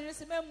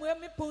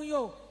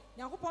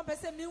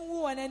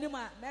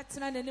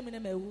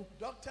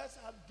 Doctors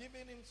have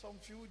given him some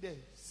few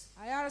days.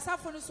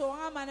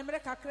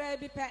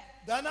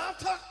 Then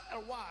after a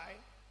while,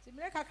 he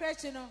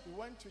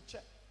went to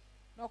check.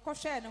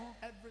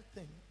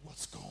 Everything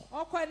was gone.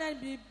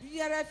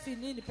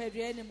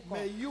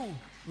 May you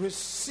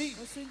receive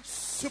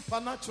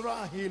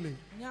supernatural healing.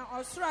 You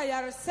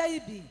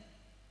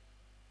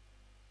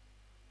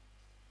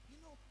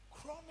know,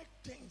 chronic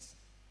things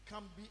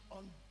can be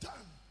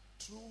undone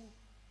through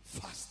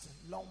fasting,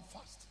 long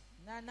fasting.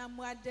 Sometimes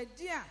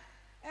you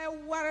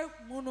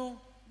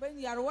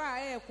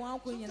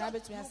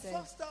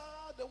fast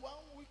the 1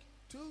 week,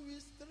 2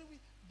 weeks, 3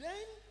 weeks.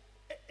 Then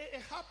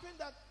it happened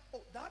that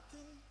that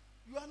thing,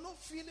 you are not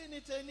feeling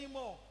it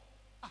anymore.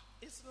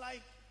 It's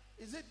like,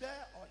 is it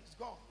there or it's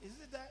gone? Is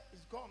it there?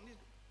 It's gone.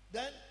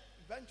 Then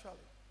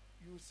eventually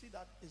you will see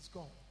that it's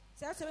gone.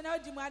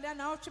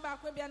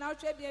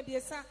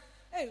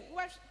 Hey,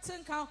 what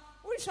think how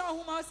we show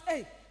whom else?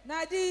 Hey,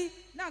 Nadi,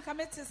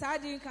 Nakameti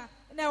Sadinka,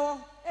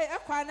 now, hey,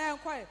 Aquana,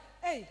 quiet,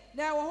 hey,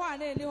 now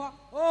one,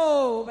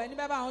 oh, when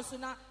Baba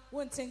Hosuna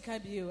won't think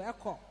of you,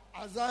 echo.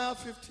 Isaiah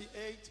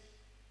 58,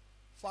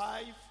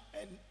 5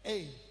 and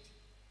 8.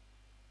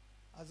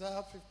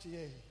 Isaiah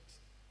 58.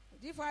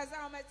 Difference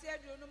how much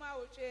you know my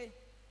way.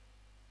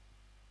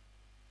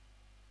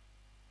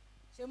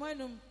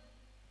 Shemonum.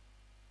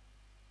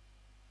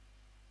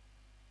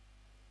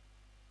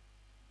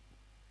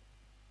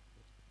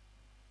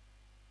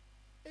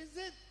 Is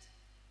it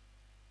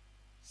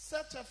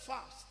such a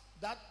fast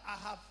that I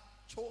have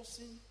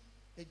chosen,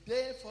 a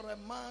day for a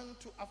man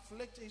to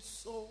afflict his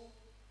soul?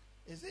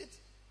 Is it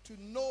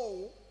to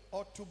know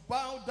or to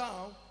bow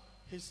down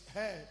his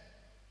head,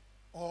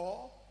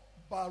 or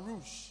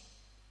baruch,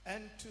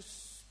 and to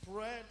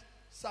spread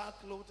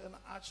sackcloth and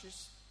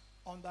ashes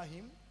under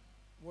him?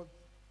 Would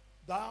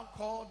thou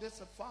call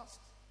this a fast,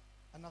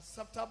 an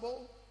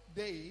acceptable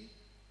day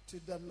to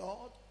the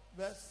Lord?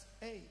 Verse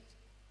 8.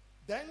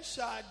 Then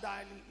shall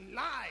thy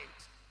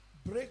light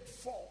break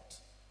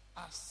forth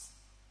as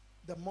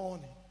the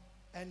morning,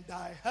 and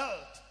thy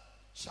health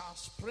shall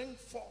spring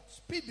forth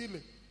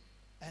speedily,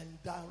 and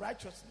thy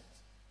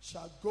righteousness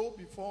shall go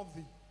before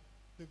thee.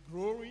 The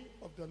glory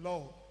of the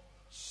Lord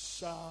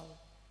shall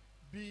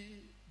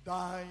be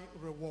thy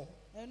reward.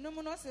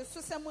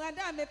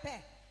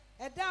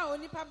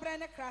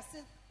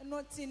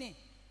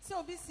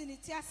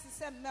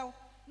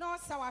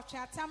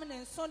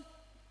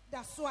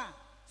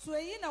 So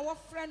you know what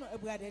friend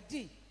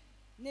Abuadadi.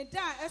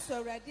 Neda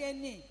eso ready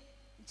any.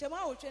 Chema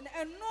ochene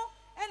eno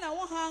and I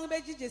won't hang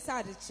beji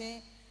decided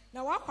chain.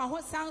 Now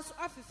what sounds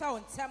off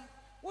found some.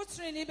 What's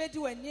really be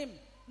do a name?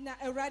 Na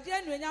a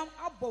radian when I'm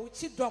about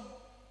chidom.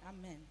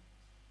 Amen.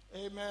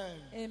 Amen.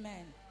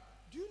 Amen.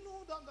 Do you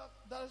know that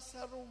there is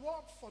a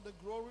reward for the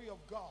glory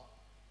of God?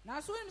 Now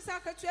so him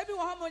saka to every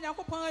woman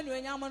yakupon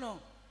when yamono.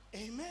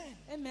 Amen.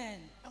 Amen.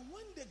 And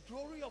when the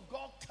glory of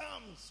God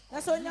comes,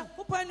 that's when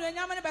yakupon when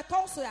yamano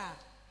betosa.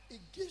 It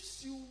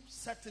gives you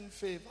certain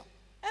favor.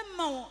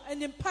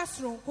 It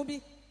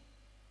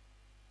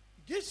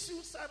gives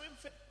you certain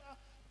favor.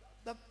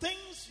 The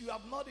things you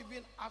have not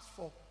even asked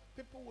for,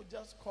 people will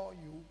just call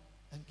you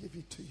and give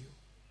it to you.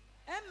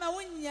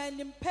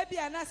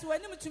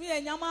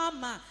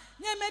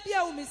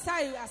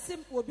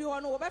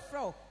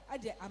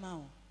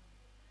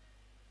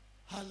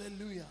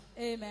 Hallelujah.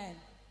 Amen.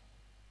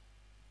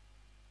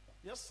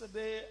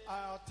 Yesterday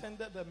I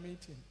attended a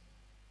meeting.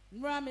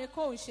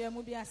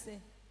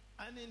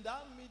 And in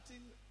that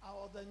meeting, I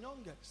was the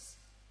youngest.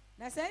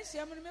 And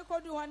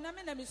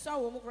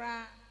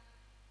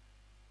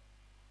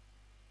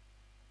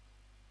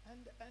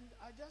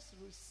I just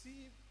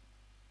received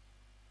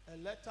a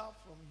letter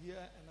from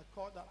here and a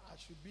call that I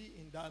should be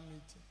in that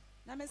meeting.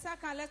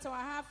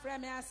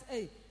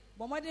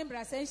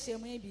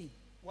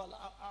 Well,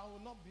 I will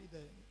not be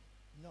the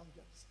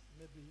youngest,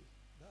 maybe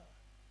there.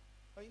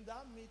 But in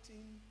that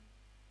meeting,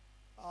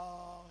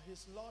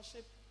 His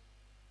Lordship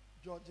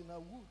Georgina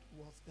Wood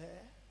was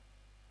there.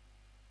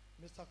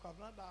 Mr.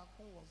 Kwabena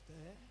Dakun was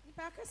there.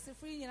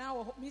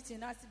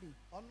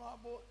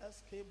 Honorable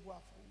S.K.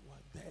 Buafu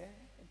was there.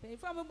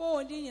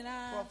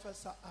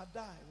 Professor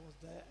Adai was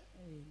there.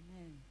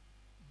 Amen.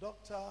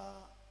 Dr.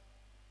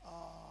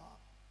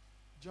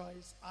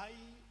 Joyce Ai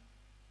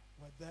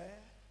were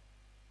there.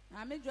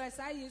 I made you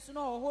say you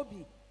know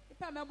hobby.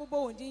 If I'm a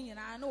bobo and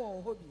I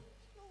know hobby.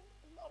 No,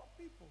 a lot of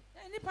people.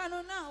 Any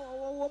panel now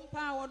or won't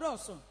power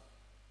also.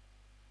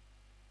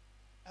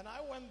 And I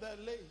went there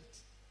late.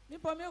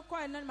 Nippo milk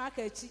coin and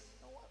market.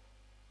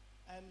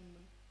 And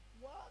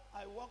while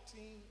I walked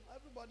in,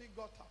 everybody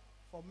got up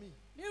for me.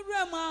 You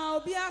grandma,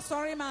 be a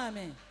sorry,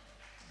 mammy.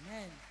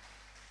 Amen.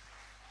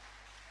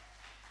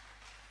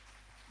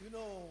 You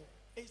know,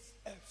 it's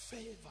a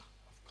favor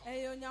of God.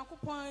 Hey, on your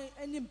coupon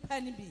and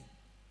penny be.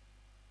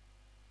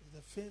 It's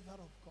the favor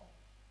of God.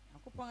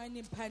 Coupon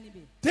and penny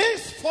be.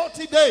 These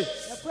 40 days,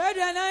 The prayer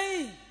and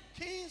I.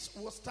 kings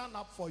will stand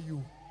up for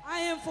you. I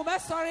am for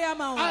best sorry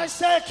amount. I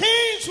say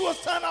kings will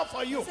stand up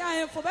for you. I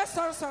am for best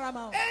sorry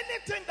amount.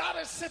 Anything that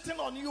is sitting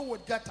on you will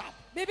get up.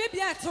 Baby, be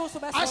a toast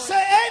of best I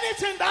say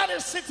anything that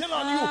is sitting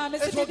on you,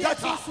 it will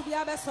get up. To be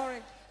a best sorry.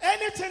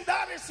 Anything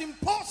that is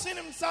imposing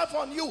himself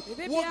on you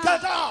Baby, will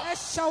get up. A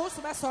show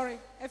of best sorry.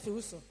 If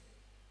you so.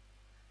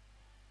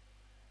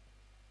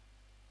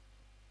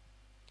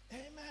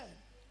 Amen.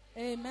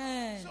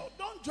 Amen. So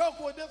don't joke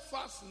with the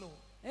fast, no.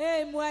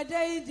 Hey,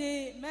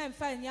 Muadadi, man,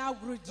 find your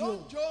group.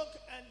 Don't joke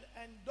and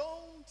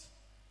don't.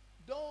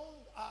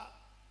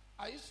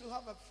 I used to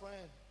have a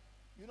friend.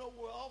 You know,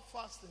 we're all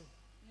fasting.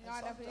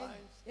 And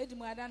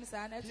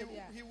sometimes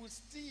he would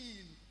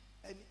steal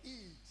and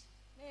eat.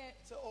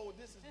 Say, oh,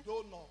 this is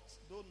donuts.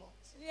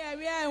 Yeah,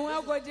 we are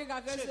well go dig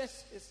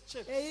Chips. It's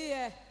chips.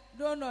 Yeah,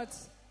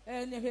 donuts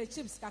and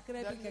chips.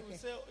 Then he would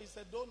say, it's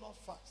a donut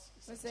fast.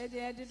 I said,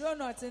 yeah, the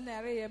donuts in the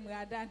area,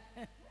 Muadan.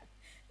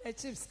 The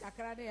chips,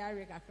 kakra, the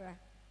area, kakra.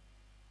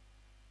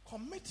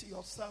 Commit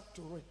yourself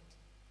to it.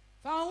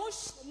 Found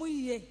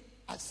muye.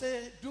 I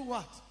say, do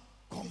what?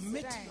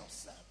 Commit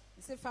yourself.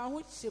 Say,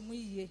 found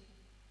muye.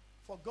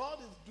 For God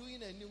is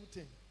doing a new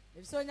thing.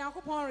 If so,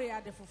 Yakupon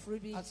reade for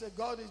fruity. I say,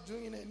 God is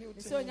doing a new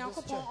thing. So, In this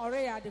church. Yakupon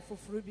oreade for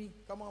fruity.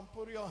 Come on,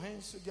 put your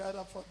hands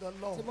together for the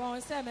Lord. To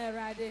bon seme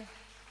rade.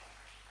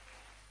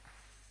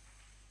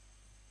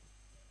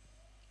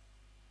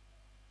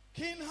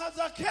 King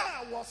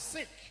Hezekiah was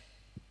sick.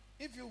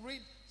 If you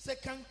read 2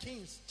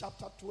 Kings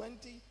chapter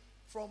 20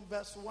 from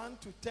verse 1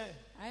 to 10,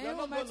 I you're am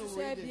not going to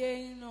read it.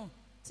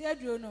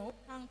 Hezekiah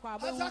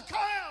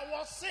Hezekiah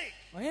was sick,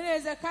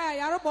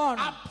 Yarobon.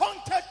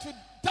 appointed to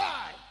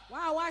die.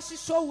 Wow, why she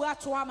show what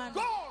to a man?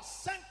 God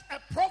sent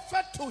a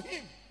prophet to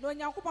him No,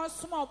 Yakupon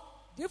small.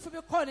 Different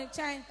be called in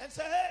China. and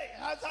said, hey,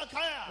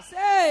 Hezekiah,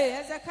 Say,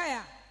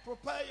 Hezekiah.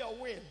 prepare your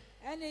will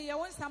And you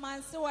want some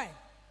answer why?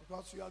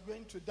 because you are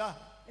going to die.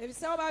 If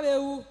so,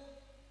 baby,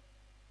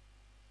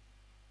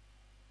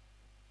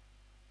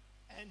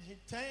 And he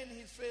turned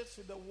his face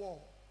to the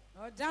wall.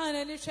 or down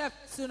any chef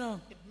sooner.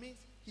 It means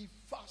he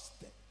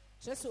fasted.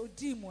 Just so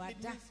dim,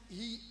 It means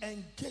he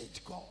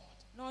engaged God.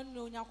 no,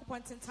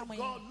 Yakupon Tintamay.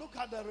 God, look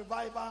at the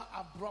revival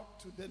I brought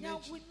to the Now,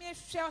 nation. we may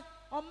share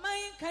on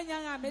my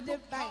Kanya made Look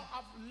it by. how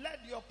I've led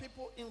your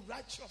people in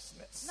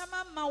righteousness.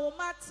 Namama, will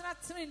match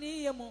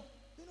Trini. You know,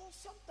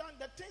 sometimes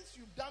the things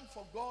you've done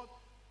for God,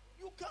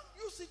 you can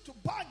use it to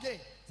bargain.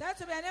 That's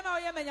to be a name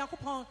of Yemen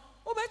Yakupon.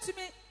 Over to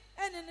me,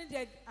 and in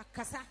the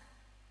Akasa.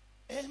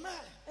 Amen.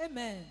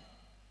 Amen.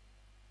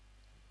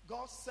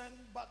 God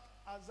sent back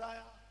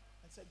Isaiah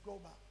and said, go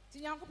back.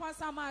 Tinyankupon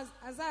Sama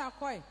Isaiah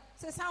Koi.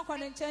 Say, Sound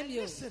Con and And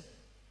listen,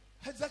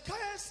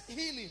 Hezekiah's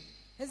healing,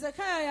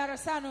 Hezekiah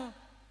Yarasano.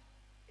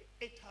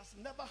 it has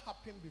never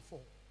happened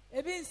before.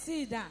 Ebin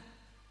see that.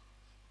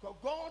 Because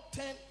God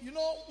turned, you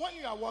know, when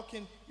you are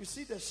walking, you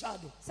see the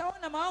shadow. So,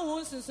 one of my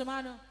own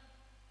Susumano.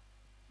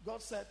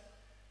 God said,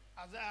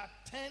 Isaiah,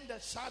 turn the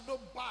shadow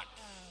back.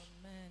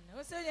 Amen.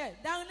 What's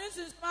that? Down in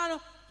Susumano,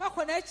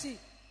 Paconechi.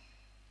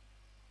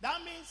 That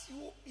means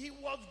he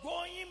was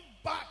going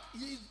back.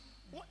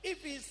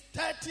 If he's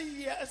 30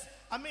 years,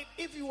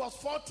 if he was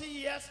 40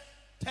 years,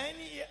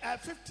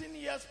 15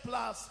 years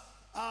plus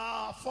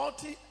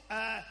 40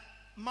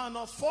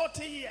 minus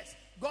 40 years.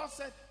 God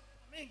said,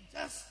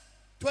 just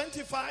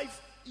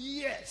 25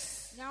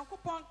 years.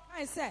 Yakupon,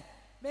 I said,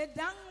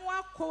 Medang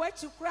wa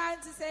koachi crying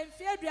to say,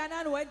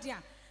 Fiadriana Wedia.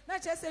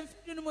 Not just in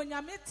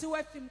Fidumunamit to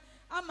him.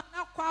 I'm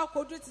not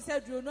quite to say,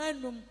 you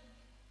know,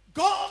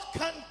 God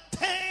can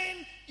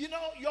turn,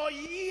 your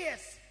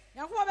years.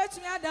 Yakuba bet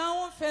me a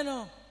down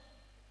fellow.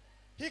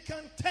 He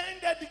can turn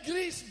the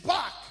degrees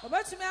back.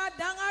 Bet me a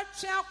down a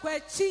chair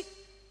quachi.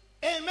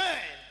 Amen.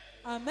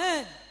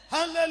 Amen.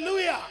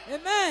 Hallelujah.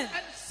 Amen.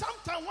 And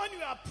sometimes when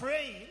you are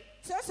praying,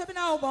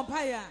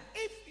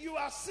 if you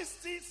are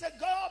 60, say,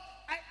 God,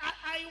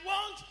 I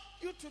want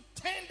you to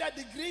turn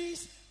the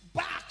degrees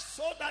back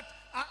so that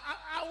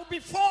I will be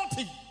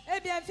 40.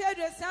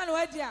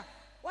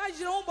 Why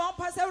you don't bump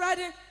us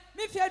already?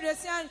 Me fear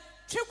dressing,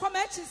 trick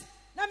matches.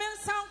 Na men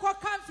sound called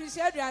country,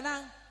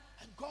 Adriana.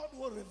 And God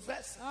will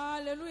reverse it.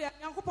 Hallelujah.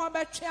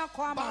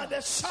 By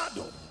the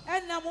shadow.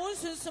 And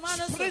Namus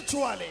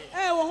spiritually.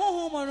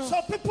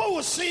 So people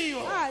will see you.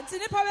 Hey,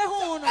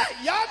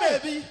 yeah,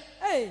 baby.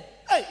 Hey,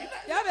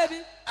 yeah,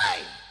 baby.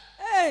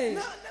 Hey.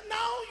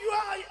 Now you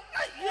are.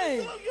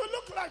 You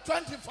look like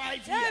 25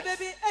 years. Yeah,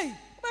 baby. Hey,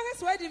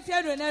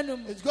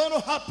 It's going to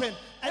happen.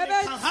 And it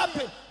can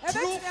happen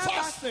through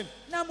fasting.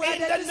 In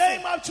the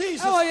name of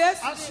Jesus.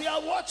 As you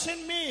are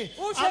watching me,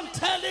 I'm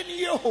telling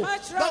you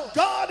that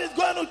God is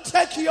going to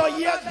take your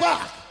years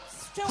back.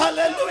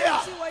 Hallelujah.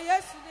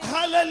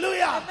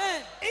 Hallelujah.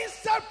 Amen.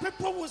 Instead,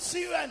 people will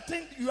see you and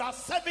think you are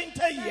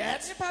 70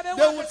 years. They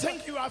will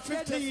think you are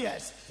 50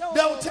 years.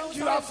 They will think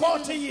you are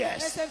 40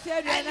 years.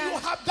 And you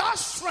have that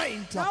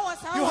strength. You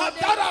have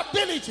that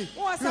ability.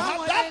 You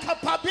have that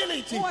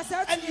capability.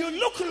 And you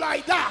look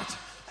like that.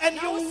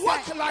 And you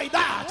walk like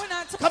that.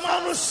 Come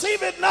on,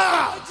 receive it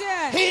now.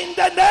 In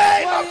the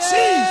name of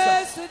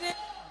Jesus.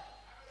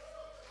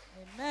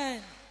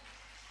 Amen.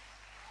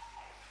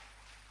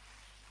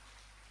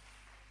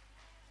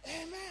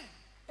 Amen.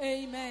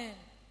 Amen.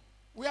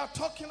 We are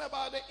talking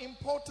about the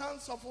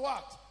importance of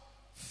what?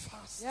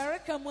 Fasting.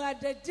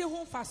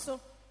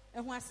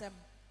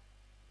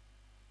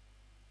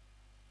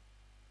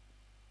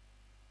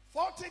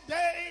 40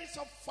 days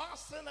of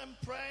fasting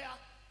and prayer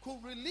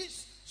could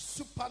release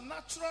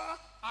supernatural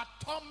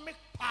atomic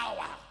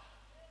power.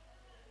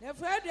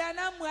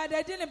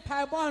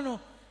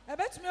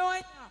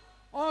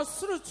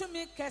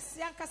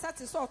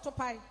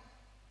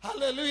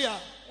 Hallelujah.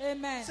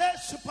 Amen. Say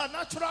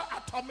supernatural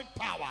atomic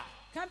power.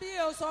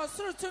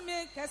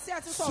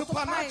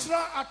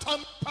 Supernatural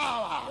atomic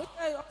power.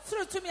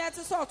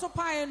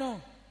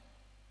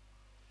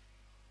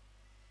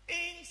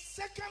 In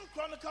 2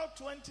 Chronicles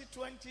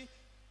 20:20,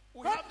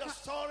 we have the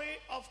story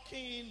of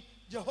King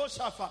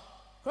Jehoshaphat.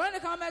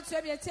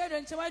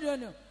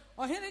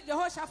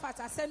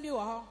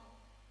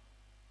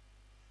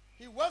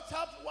 He woke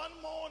up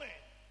one morning.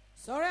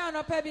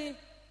 3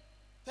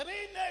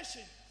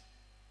 nations.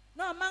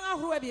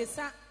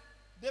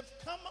 They've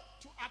come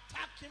to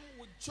attack him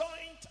with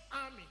joint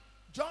army,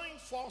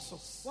 joint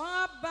forces.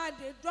 And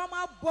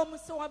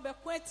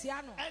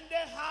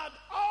they had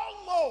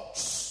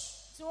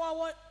almost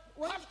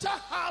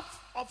captured half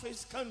of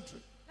his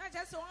country.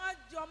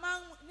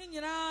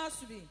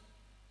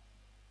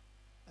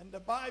 And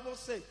the Bible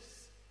says,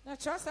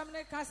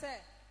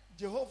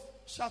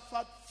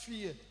 Jehoshaphat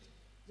feared.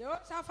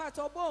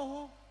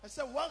 I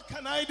said, what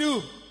can I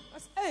do? You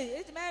see,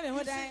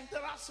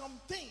 there are some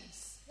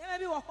things.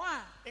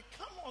 It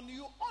come on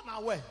you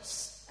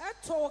unawares.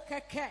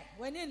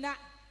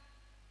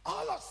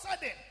 All of a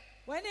sudden,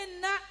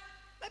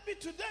 maybe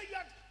today you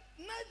are.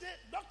 The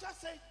doctor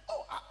say,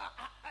 "Oh,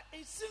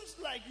 it seems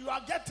like you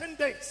are getting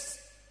this."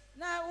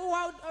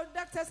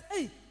 Doctors,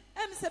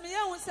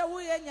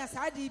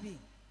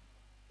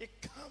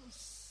 it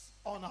comes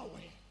on our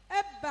way.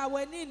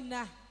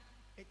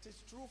 It is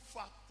through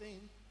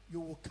fasting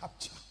you will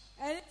capture.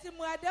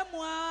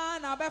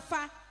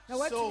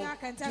 So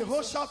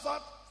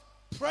Jehoshaphat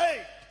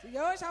prayed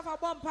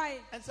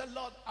and said,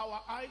 Lord,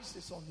 our eyes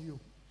is on you.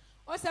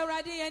 We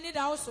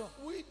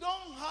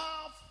don't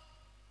have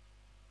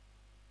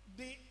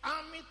the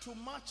army to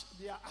match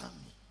their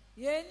army.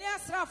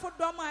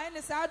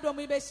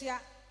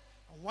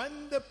 And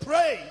when they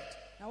prayed,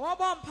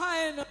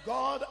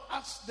 God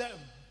asked them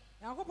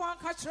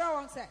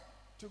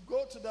to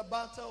go to the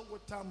battle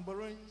with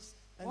tambourines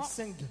and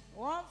singing.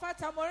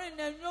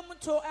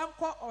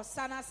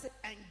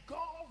 And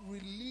God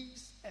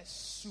released a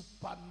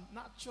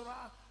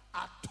supernatural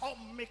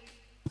atomic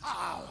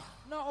power.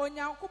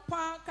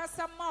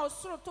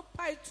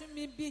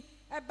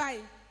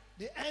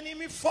 The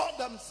enemy fought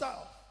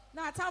themselves,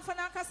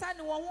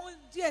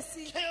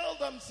 killed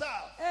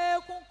themselves,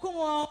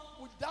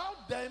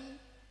 without them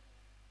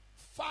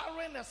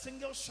firing a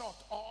single shot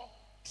or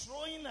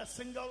throwing a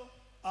single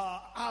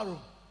arrow.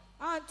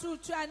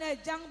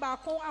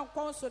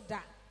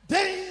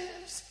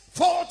 Days,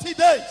 40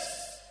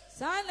 days.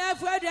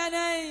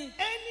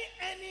 Any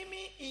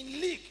enemy in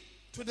league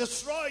to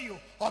destroy you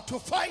or to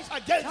fight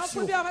against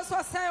you, they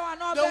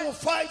will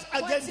fight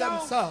against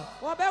themselves.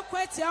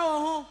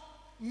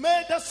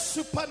 May the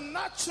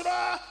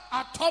supernatural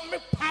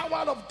atomic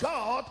power of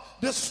God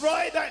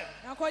destroy them.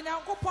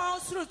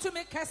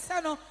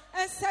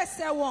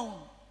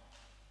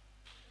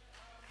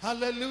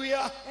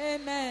 Hallelujah.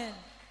 Amen.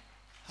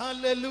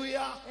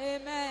 Hallelujah.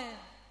 Amen.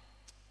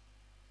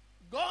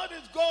 God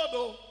is God,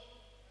 though.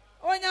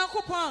 You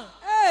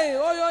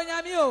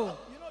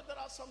know, there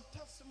are some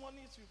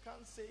testimonies you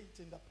can't say it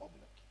in the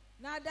public.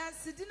 Because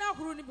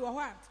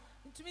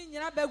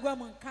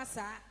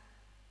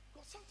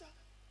sometimes,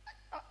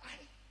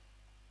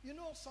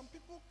 some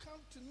people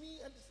come to me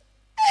and say,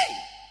 hey!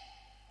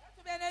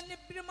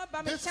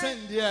 This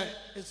thing there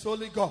is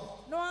only God.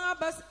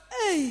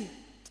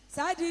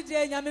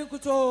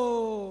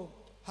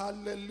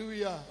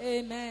 Hallelujah.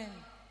 Amen.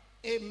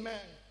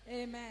 Amen.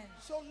 Amen.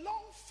 So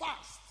long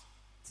fast.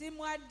 When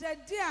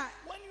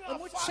you are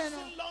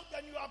fasting long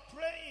and you are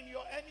praying,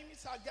 your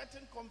enemies are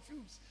getting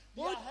confused.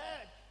 Their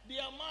head,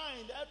 their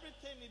mind,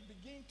 everything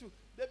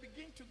they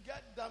begin to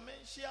get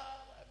dementia,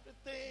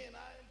 everything,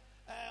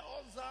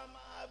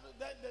 Alzheimer,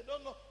 they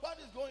don't know what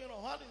is going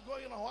on, what is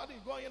going on, what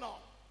is going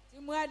on.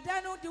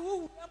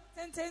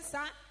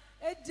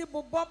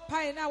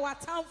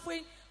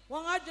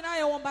 wɔn adwene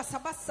ayɛ wɔn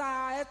basabasa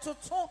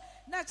ɛtoto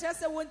na kyerɛ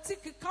sɛ wɔn ti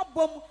keka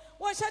bom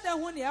wɔnhyɛ da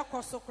ho ne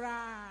ɛkɔ so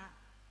koraa.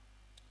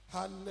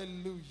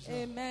 Hallelujah.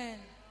 Amen.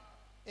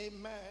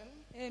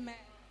 Amen. Amen.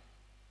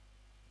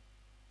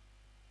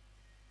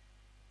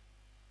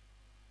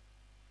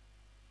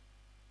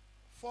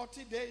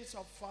 "40 days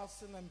of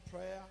fasting and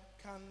prayer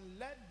can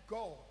let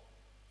God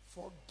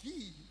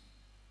forgive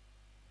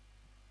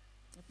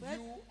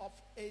you of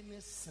any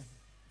sin."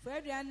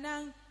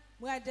 Fɛduanan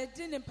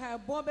wɔadadi ne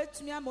mpaebɔ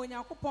betumi ama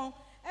Onyankopɔn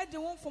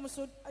ɛde wo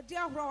mfomso de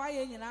ahorow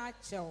ayɛ nyinaa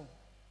akyɛw.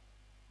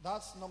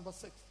 That's number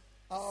 6.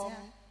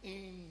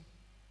 In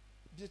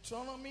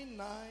Deuteronomy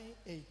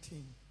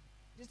 9:18.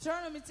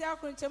 Deuteronomy ti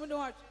akron nkyɛmu de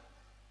wɔtwe.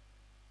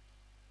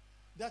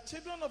 The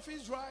children of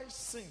Israel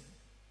sinned.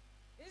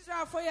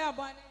 Israelfo yɛ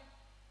abɔne.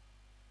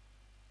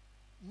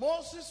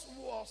 Moses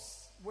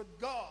was with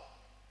God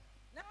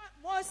Na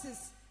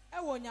Moses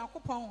ɛwɔ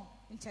Onyankopɔn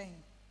nkyɛn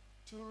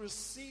to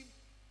receive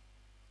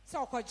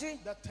sɛ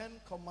ɔkɔgye the 10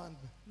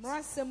 Commandments.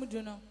 mmaransɛm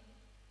du no.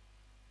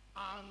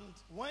 And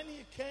when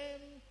he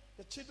came,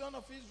 the children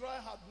of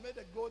Israel had made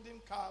a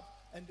golden calf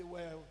and they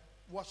were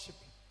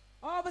worshiping.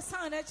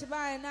 Ɔbɛsan n'akyi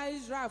baeɛ na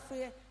Israelfo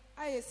yɛ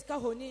ayɛ sika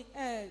honi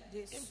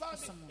de In fact,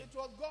 som. it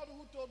was God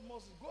who told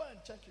Moses, "Go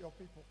and check your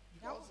people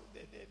because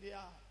they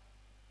are."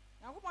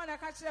 Nyankopɔn na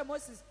ka kyerɛ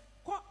Moses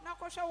kɔ na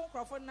kɔhwɛ wo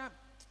nkurɔfo na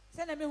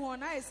sɛnea mehu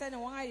wɔn ayɛ sɛnea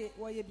wɔn ayɛ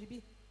wɔyɛ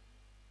biribi.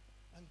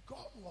 And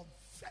God was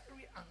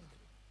very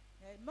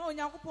angry. Ma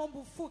Onyankopɔn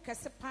bu fu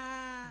kɛse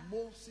paa.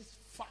 Moses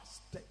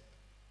fasted.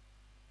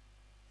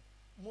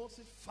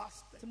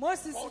 Nti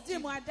Moses di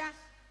mu ada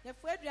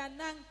yɛfo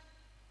aduanan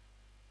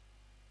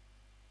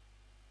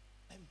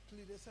and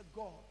pleaded, said,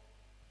 "God,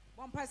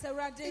 bɔ mpa sɛ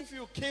Awurade if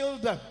you kill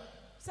them,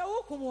 sɛ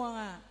wokum wɔn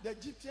a the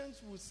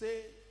Egyptians will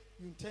say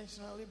you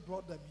intentionally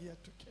brought them here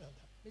to kill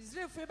them."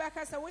 Misraimfo yi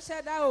bɛka sɛ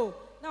wohyɛ da o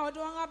na wɔde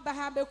wɔn aba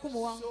ha bɛkum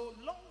wɔn. So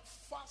long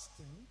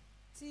fasting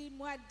Ti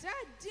mu ada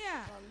di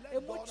a can let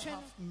emu God twe no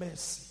have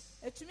mercy.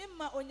 etumi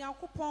ma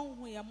Onyankopɔn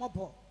hu yɛ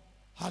mmɔbɔ.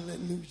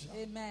 Hallelujah.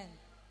 Amen.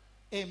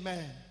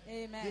 Amen.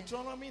 Amen.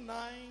 Deuteronomy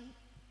 9.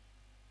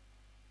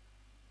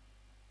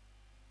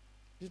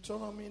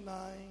 Deuteronomy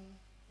 9.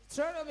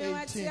 Deuteronomy 18.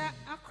 watia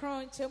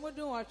akron nkyɛmu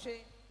du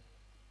wɔtwe.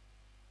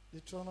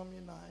 Deuteronomy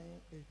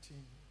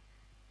 9:18.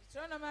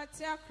 Deuteronomy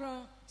watia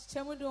akron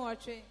nkyɛmu du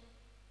wɔtwe.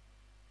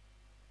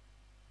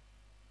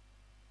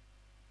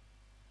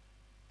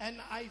 "And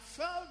I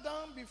fell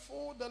down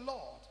before the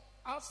Lord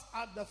as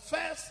at the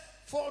first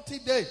 40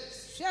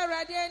 days Hwɛ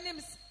Awurade anim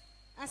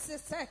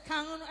ase sɛ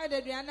kan no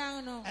ɛda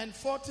aduanan no. and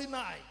 40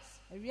 nights.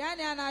 Awia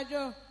ne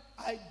anadwo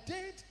I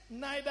did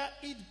neither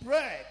eat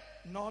bread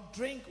nor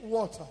drink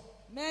water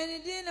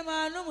mɛnidi ne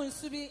maanum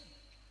nsu bi.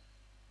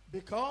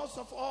 because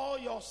of all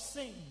your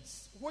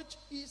sins, which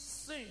is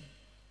sin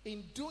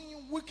in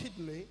doing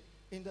wickedly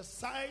in the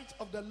sight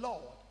of the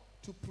Lord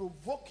to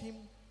provoke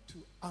him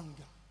to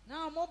anger."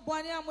 Na mo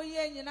bɔne a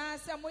moyɛ nyinaa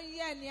sɛ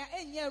moyɛ nea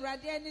ɛnyɛ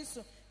Awurade ani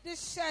so de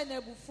hyɛ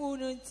n'abufuw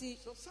no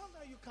nti. So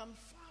sometimes you can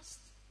fast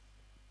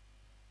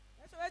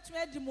Ɛsɛ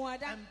wɔatumi adi mu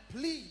ada and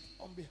plead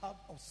on behalf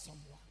of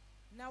someone.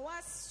 na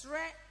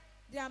wasrɛ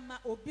de ama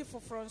obi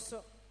foforɔ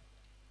nso.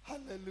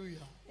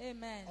 Hallelujah.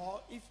 Amen.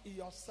 Or if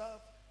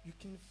yourself, you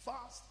can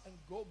fast and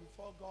go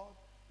before God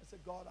and say,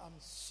 "God, I'm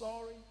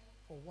sorry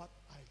for what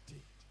I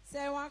did."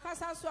 Sɛ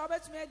wankasa nso a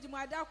wobɛtumi adi mu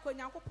ada akɔ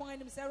Nyankopɔn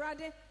anim sɛ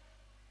Awurade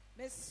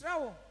mesrɛ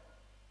wo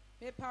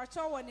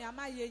mepakyɛw wɔ nea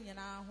mayɛ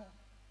nyinaa ho.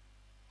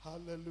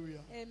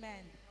 Hallelujah.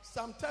 Amen.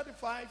 Psalm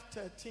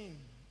 35:13.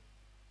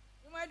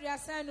 Nnwuma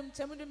aduasa anum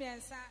nkyɛmu du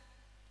mmiɛnsa.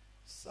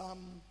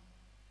 Psalm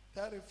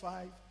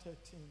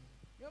 35:13.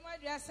 Nnwuma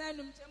aduasa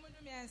anum nkyɛmu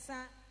du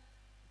mmiɛnsa.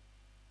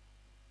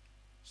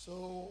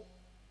 So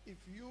if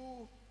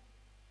you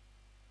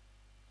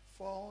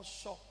fall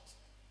short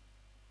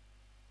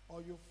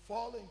or you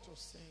fall into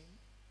sin,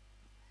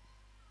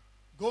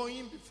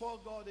 going before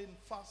God in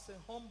fasting,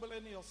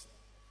 humbling yourself,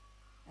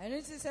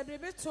 Ɛno nti sɛ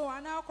biribi to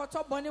anaa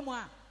ɔkɔtɔ bɔne mu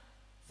a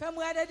fa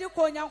mu adadi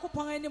kɔ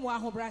Onyankopɔn anim wɔ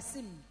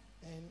ahobrɛase mu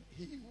and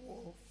He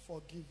will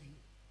forgive you.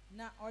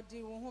 na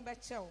ɔde wo ho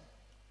bɛkyɛ wo.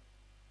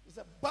 He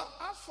said, "But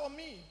as for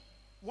me,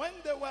 when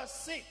they were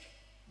sick,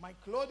 my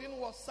clothing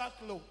was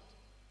sackcloth.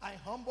 I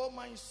humbled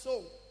my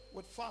soul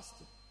with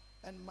fasting,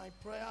 and my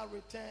prayer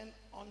returned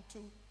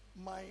unto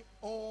my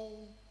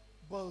own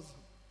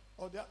bosom."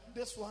 Or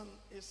this one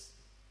is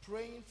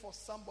praying for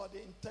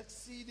somebody,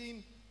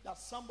 interceding that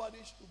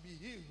somebody should be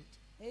healed.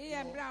 Eyi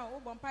yɛ mmerɛ a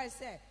wobɔ mpae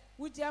sɛ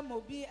wogya ma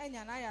obi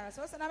anya n'ayare sɛ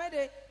wosɛ na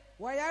mede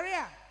wɔyare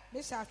a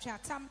mehyɛ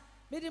atweatam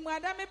mede mu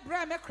ada me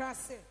brɛ me kora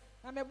se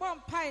na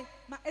mebɔ mpae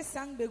ma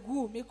ɛsan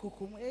bɛguu me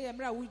kukum. Eyi yɛ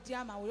mmerɛ a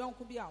wogya ma wo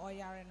yɔnko bi a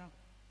ɔyare no.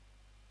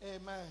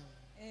 Amen.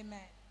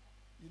 Amen.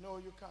 You know,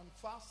 you can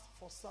fast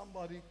for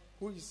somebody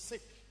who is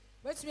sick.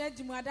 Wetumi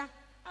adi mu ada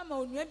ama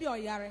onua bi a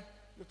ɔyare.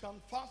 You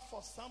can fast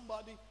for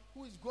somebody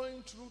who is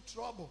going through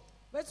trouble.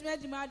 Wetumi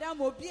adi mu ada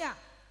ama obi a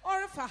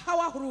ɔrefa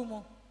haw ahorow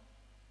mu.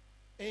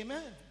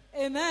 Amen.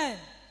 Amen.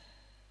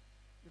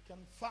 You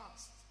can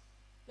fast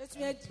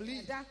Wetumi and adi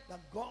plead ada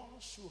that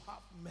God should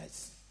have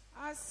mercy.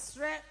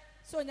 asrɛ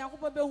sɛ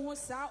Onyankopɔn bɛhu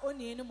saa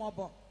onii no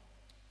mmɔbɔ.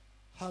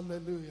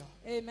 Hallelujah.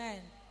 Amen.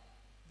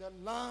 The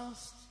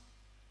last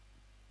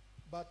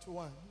but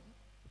one.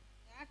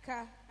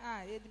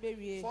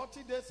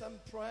 40 days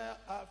and prayer,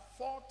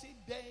 40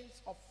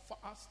 days of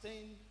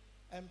fasting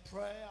and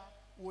prayer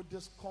will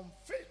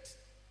discomfit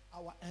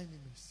our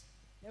enemies.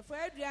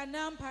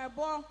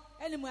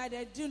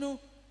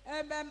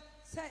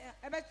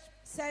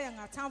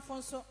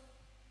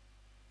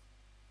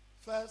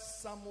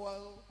 First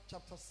Samuel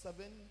chapter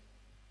 7,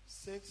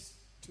 6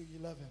 to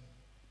 11.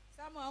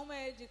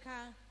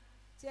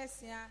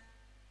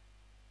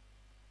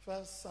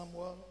 First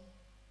Samuel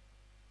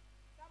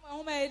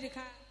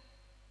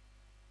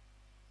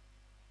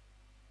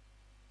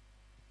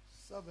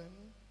 7,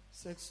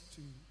 6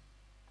 to 11.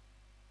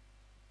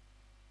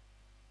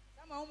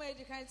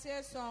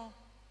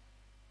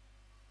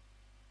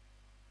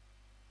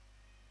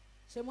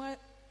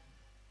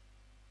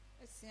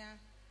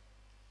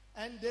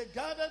 And they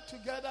gathered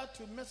together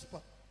to Mizpah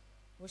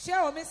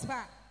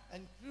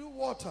and drew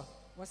water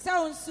and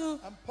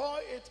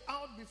poured it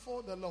out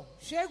before the Lord.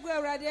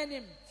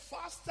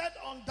 Fasted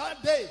on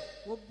that day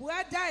and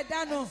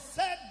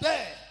said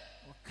there,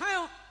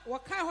 we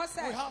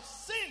have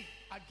sinned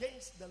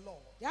against the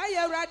Lord.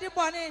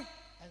 And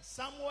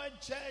Samuel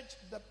judged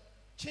the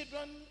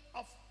children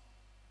of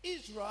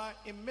Israel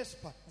in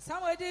Mizpah.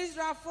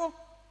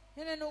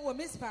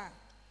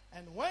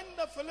 And when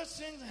the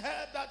Philistines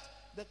heard that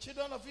the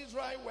children of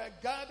Israel were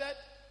gathered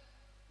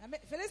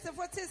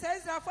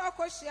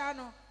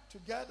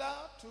together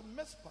to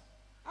Mizpah,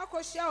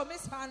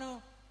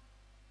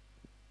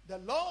 the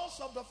lords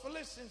of the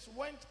Philistines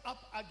went up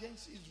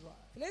against Israel.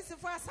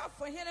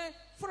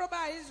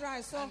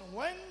 And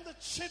when the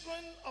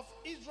children of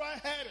Israel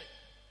heard it,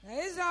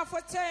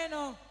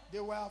 they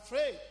were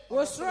afraid.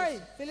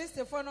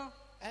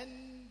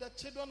 And the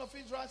children of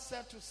Israel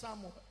said to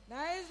Samuel,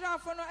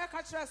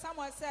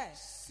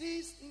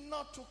 cease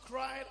not to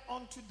cry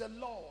unto the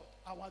Lord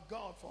our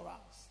God for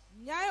us,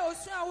 that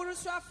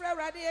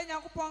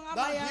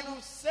he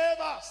will save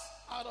us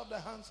out of the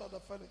hands of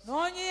the Philistines.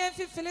 And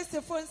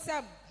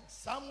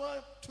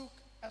Samuel took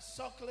a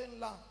suckling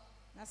lamb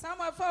and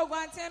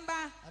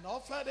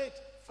offered it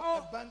for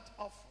a burnt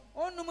offering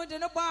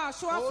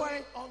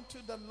holy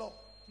unto the Lord.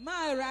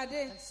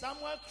 And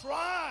Samuel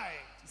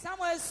cried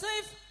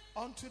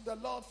unto the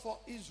Lord for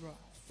Israel.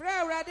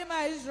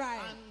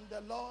 And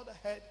the Lord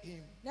heard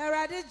him. And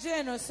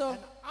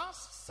as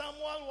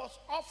Samuel was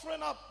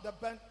offering up the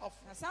burnt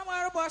offering,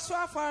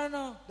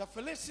 the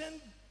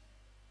Philistines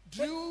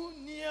drew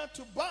near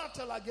to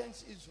battle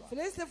against Israel.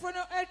 But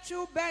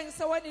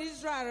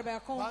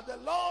the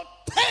Lord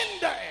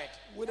tendered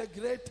with a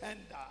great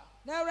tender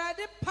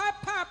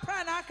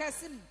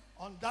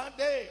on that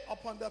day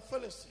upon the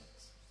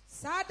Philistines,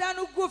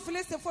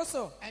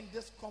 and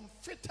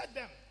discomfited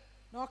them.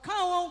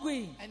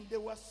 And they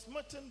were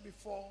smitten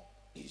before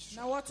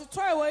Israel.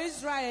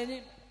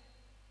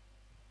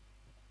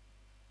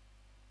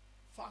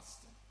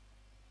 Fasting.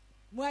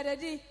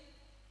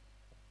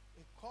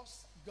 It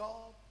caused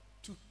God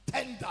to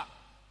tender.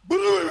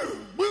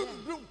 Boom, boom,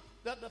 boom.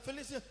 That the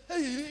Philistines,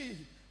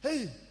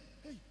 hey,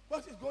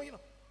 what is going on?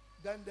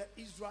 Then the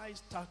Israelites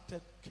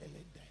started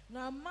killing them.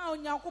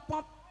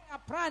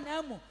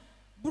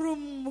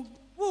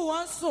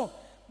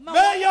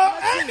 May your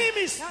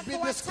enemies be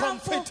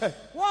discomfited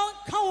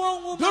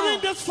during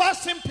this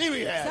fasting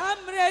period.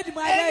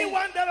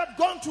 Anyone that had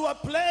gone to a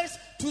place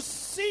to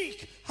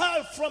seek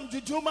help from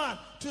Juju man,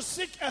 to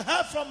seek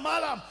help from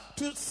Malam,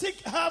 to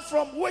seek help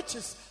from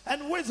witches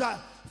and wizards,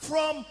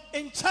 from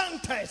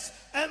enchanters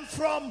and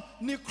from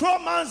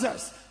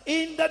necromancers,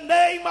 in the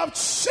name of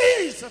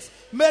Jesus,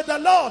 may the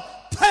Lord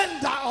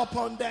tender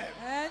upon them.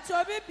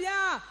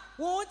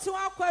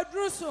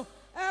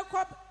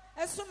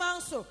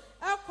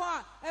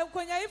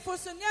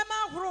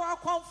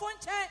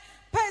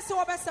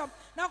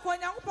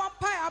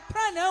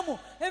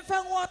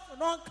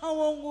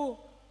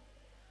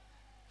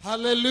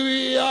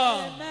 Hallelujah.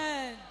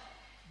 Amen.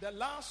 The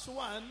last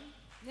one,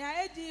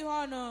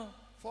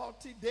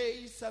 40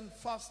 days and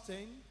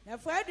fasting,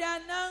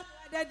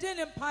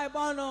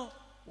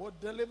 will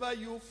deliver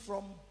you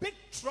from big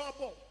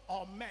trouble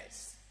or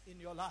mess in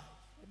your life.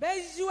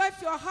 When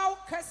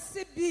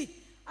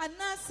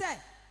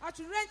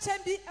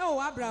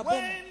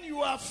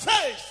you are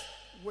faced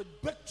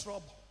with big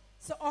trouble,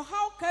 or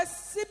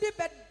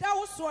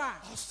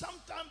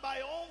sometimes by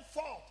your own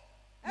fault,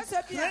 you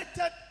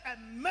created a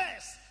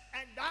mess,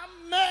 and that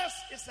mess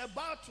is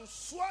about to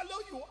swallow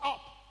you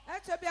up.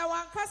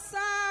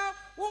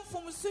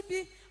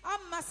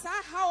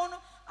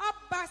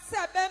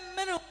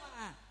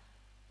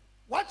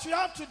 What you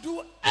have to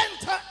do,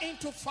 enter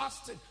into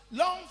fasting,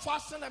 long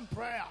fasting and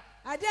prayer.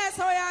 And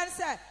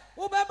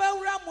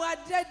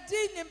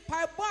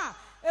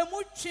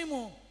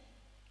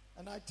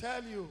I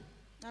tell you,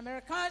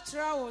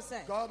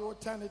 God will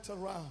turn it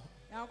around.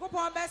 I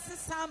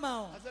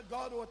said,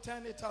 God will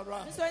turn it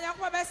around.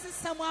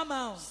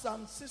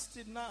 Psalm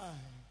 69,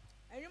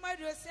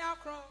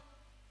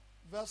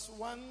 verse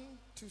 1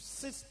 to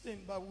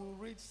 16, but we'll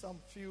read some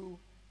few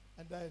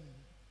and then.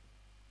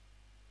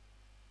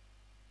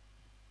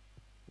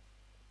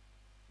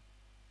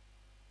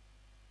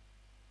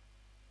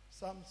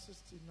 Psalm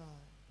 69.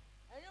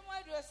 Ɛnwom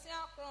aduosia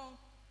akron.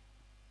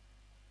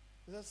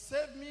 It says,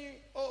 save me,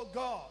 O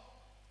God,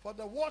 for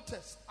the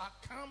waters are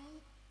come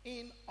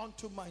in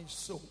unto my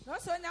soul. Na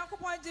ɔsɛ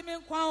Onyankopɔn gye me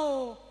nkwa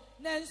o,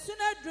 na nsu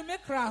no aduru me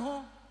kra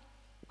ho.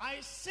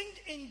 I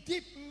sink in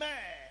deep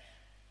mire,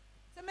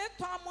 Sɛ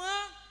metɔ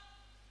amoa,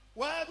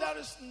 where there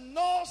is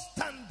no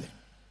standing.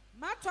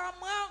 matɔ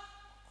amoa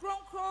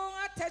kronkron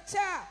atɛkyɛ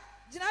a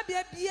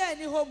gyinabea biara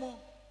nni hɔ mu.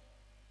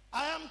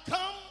 I am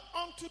come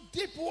unto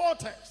deep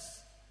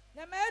waters,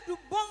 Na madu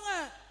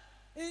bɔn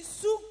a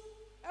nsu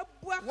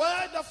abua.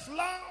 where the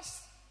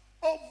floods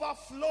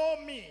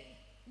overflow me.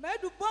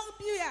 Madu bɔn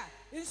bi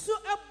a nsu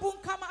abu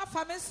nkama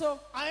afa me so.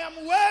 I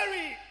am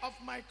weary of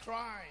my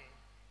crying.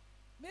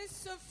 Me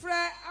nsu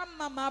frɛ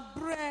ama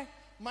mabrɛ.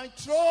 My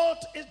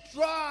throat is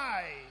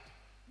dried.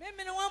 Me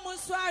mene wɔn mu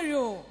nso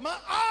ayo. My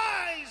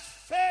eyes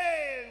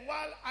fail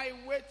while I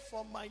wait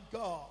for my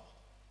God.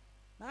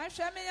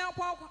 Mahwɛ me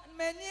Nyankopɔn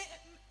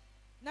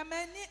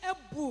m'ani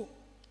abu.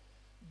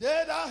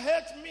 They that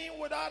hate me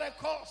without a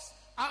cause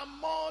are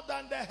more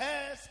than the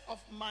hairs of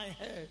my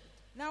head.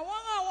 Na wɔn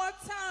a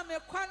wɔtaa me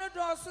kwa no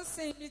dɔɔso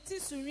sen me ti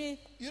so nwi.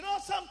 You know,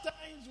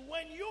 sometimes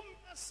when you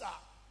mess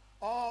up,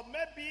 or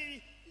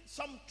maybe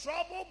some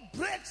trouble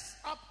breaks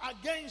up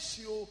against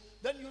you,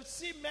 then you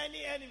see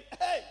many enemies.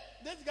 Hey,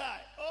 this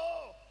guy,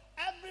 oh,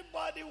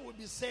 everybody will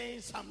be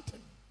saying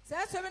something.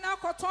 Sɛ ɛsɛ bi na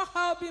akɔtɔ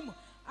haw bi mu.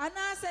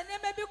 Anaasɛ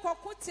nneɛma bi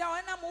kɔko tia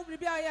wɔn nam wo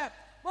biribi ayɛ.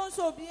 Wɔn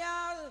nso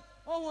obiara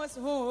ɔho si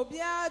ho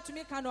obiara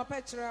tumi ka na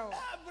ɔpɛ kyerɛ wo.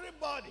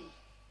 Everybody.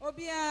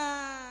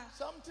 Obiara.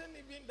 Something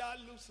even that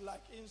looks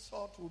like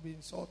insult will be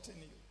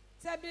insulting you.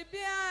 Sɛ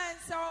biribiara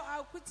nsɛ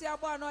akutia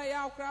bɔ a na ɔyɛ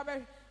akora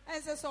bɛhwɛ.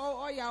 Ɛnsɛ sɛ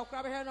ɔyɛ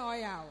akora bɛhwɛ na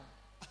ɔyɛ awo.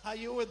 Are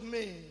you with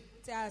me?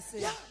 Yeah,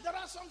 there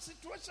are some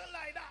situations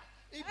like that.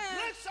 It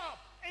breaks up.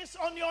 It's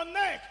on your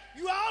neck.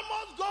 You are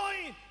almost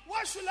going.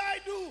 What should I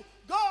do?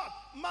 God,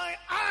 my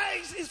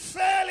eyes is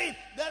failing.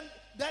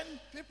 Then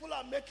people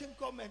are making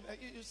comments.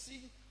 You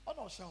see, oh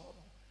no,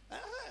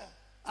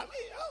 I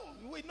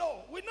mean, we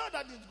know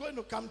that it's going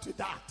to come to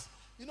that.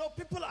 You know,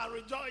 people are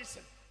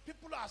rejoicing.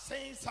 People are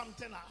saying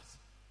something else.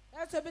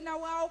 That's a bit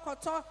now.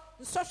 Koto,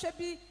 the social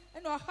be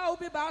and how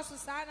be about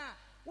Susana.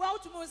 Well,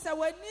 to me, say,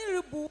 when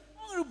near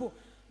Rubu,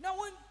 no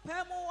one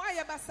pemo, I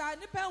have a son,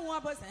 the pen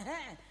one person.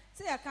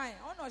 Say a kind,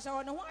 oh no,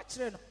 shall no watch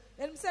it.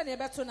 Let him send a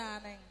better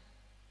name.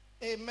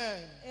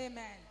 Amen.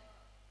 Amen.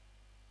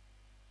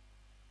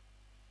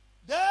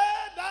 They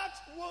that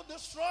will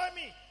destroy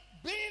me,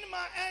 being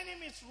my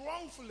enemies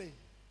wrongfully,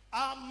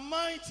 are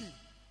mighty,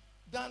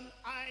 than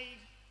I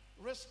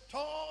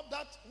restore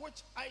that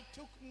which I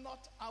took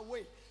not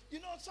away. You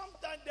know,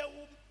 sometimes they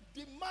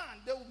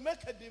will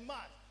make a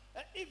demand.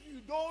 If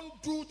you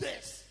don't do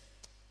this,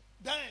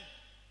 then,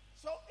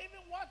 so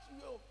even what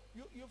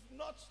you've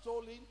not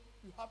stolen,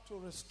 you have to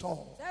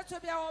restore. That will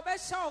be our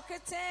best show.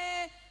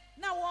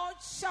 Now, one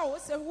show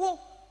is a woo,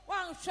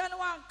 one channel,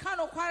 one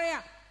canoe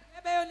quarrier.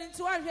 Maybe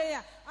into one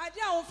here. I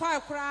don't fire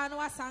crown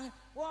or sang,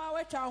 or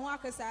which our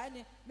workers are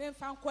any men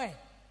found quay.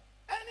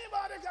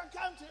 Anybody can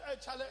come to a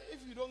challenge. If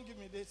you don't give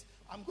me this,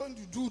 I'm going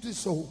to do this.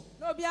 So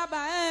no be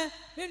about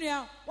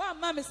one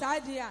mommy's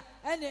idea,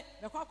 and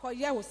the cock or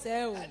yeah will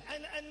say.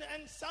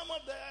 And some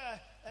of the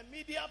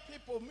media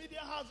people, media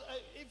house,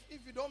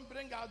 if you don't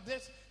bring out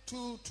this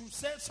to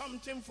say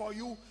something for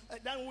you,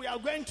 then we are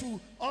going to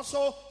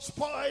also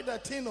spoil the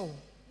tino.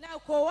 Now,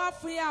 co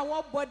free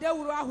our body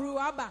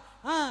waba.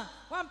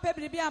 One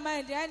pebble be a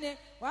mind, and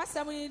what's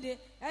some in the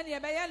and you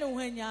may yellow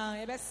when you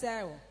ever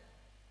sell.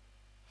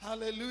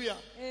 Hallelujah.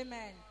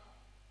 Amen.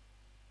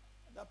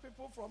 The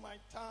people from my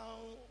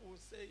town will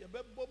say,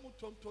 "Yebebomu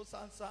tonto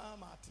sansa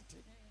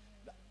matiti."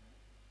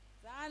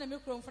 Zana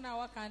micro for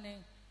our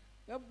canning.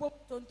 Your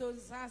book tonto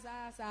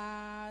sansa.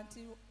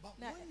 But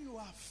when you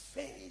are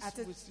faced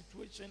with a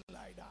situation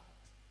like that,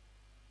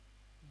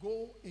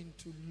 go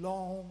into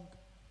long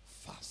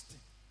fasting.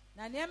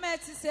 Na niema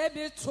ti se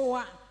bi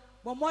toa.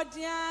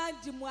 Bomodia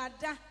di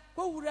muada.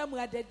 Ko wura mu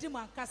adadi mu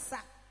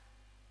ankasa.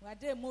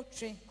 Muade mu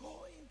twen.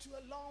 Go into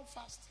a long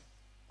fasting.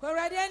 Ko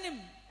awurade anim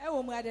e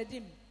wo mu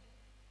adadim.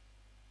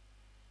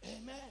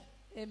 Amen.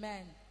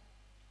 Amen.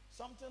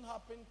 Something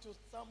happened to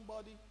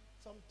somebody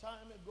some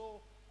time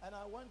ago, and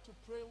I went to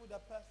pray with a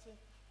person,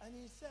 and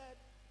he said,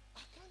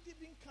 I can't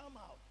even come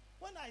out.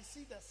 When I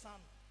see the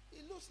sun,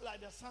 it looks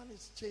like the sun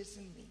is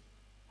chasing me.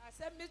 I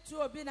said, me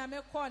too, be na me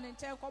corn and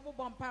tell Kobo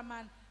Bompa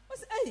man.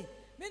 What's hey,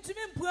 me to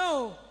me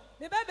pro.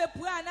 Me baby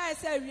poor, and I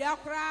said, we are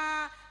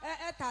cry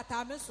at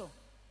Tatamiso.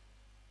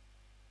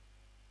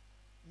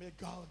 May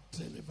God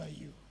deliver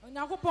you.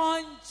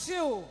 Nakupon.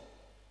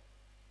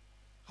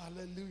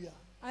 Hallelujah.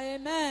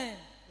 Amen.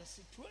 The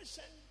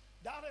situation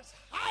that is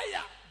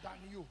higher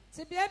than you.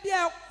 Sometimes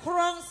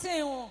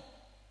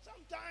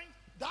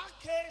that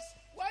case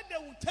where they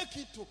will take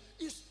it to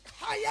is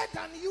higher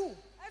than you.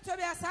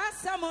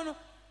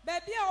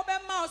 But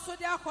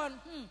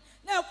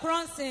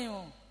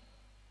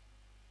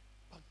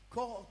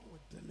God will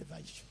deliver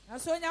you.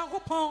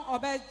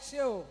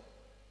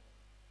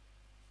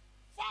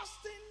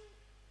 Fasting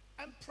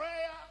and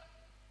prayer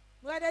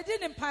wɔde di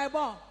ne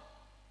mpaebɔ.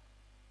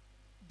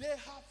 They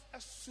have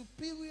a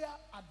superior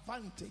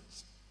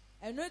advantage.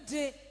 Ɛno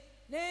de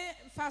ne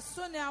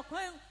mfaso ne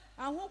akwan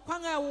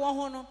ahokwan a ɛwɔ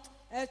ho no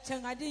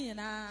ɛkyɛn ade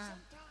nyinaa.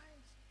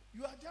 Sometimes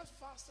you are just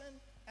fasting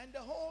and the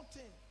whole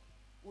thing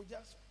will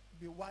just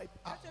be wiped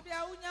out. Ɛtɔ bi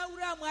a wonya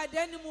wura mu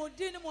ade ne mu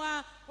di ne mu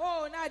a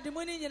na ade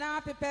mu ne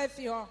nyinaa pepa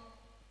afi hɔ.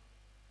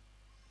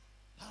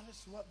 That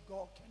is what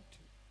God can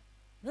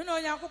do. No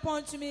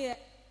Onyankopɔn tumi yɛ.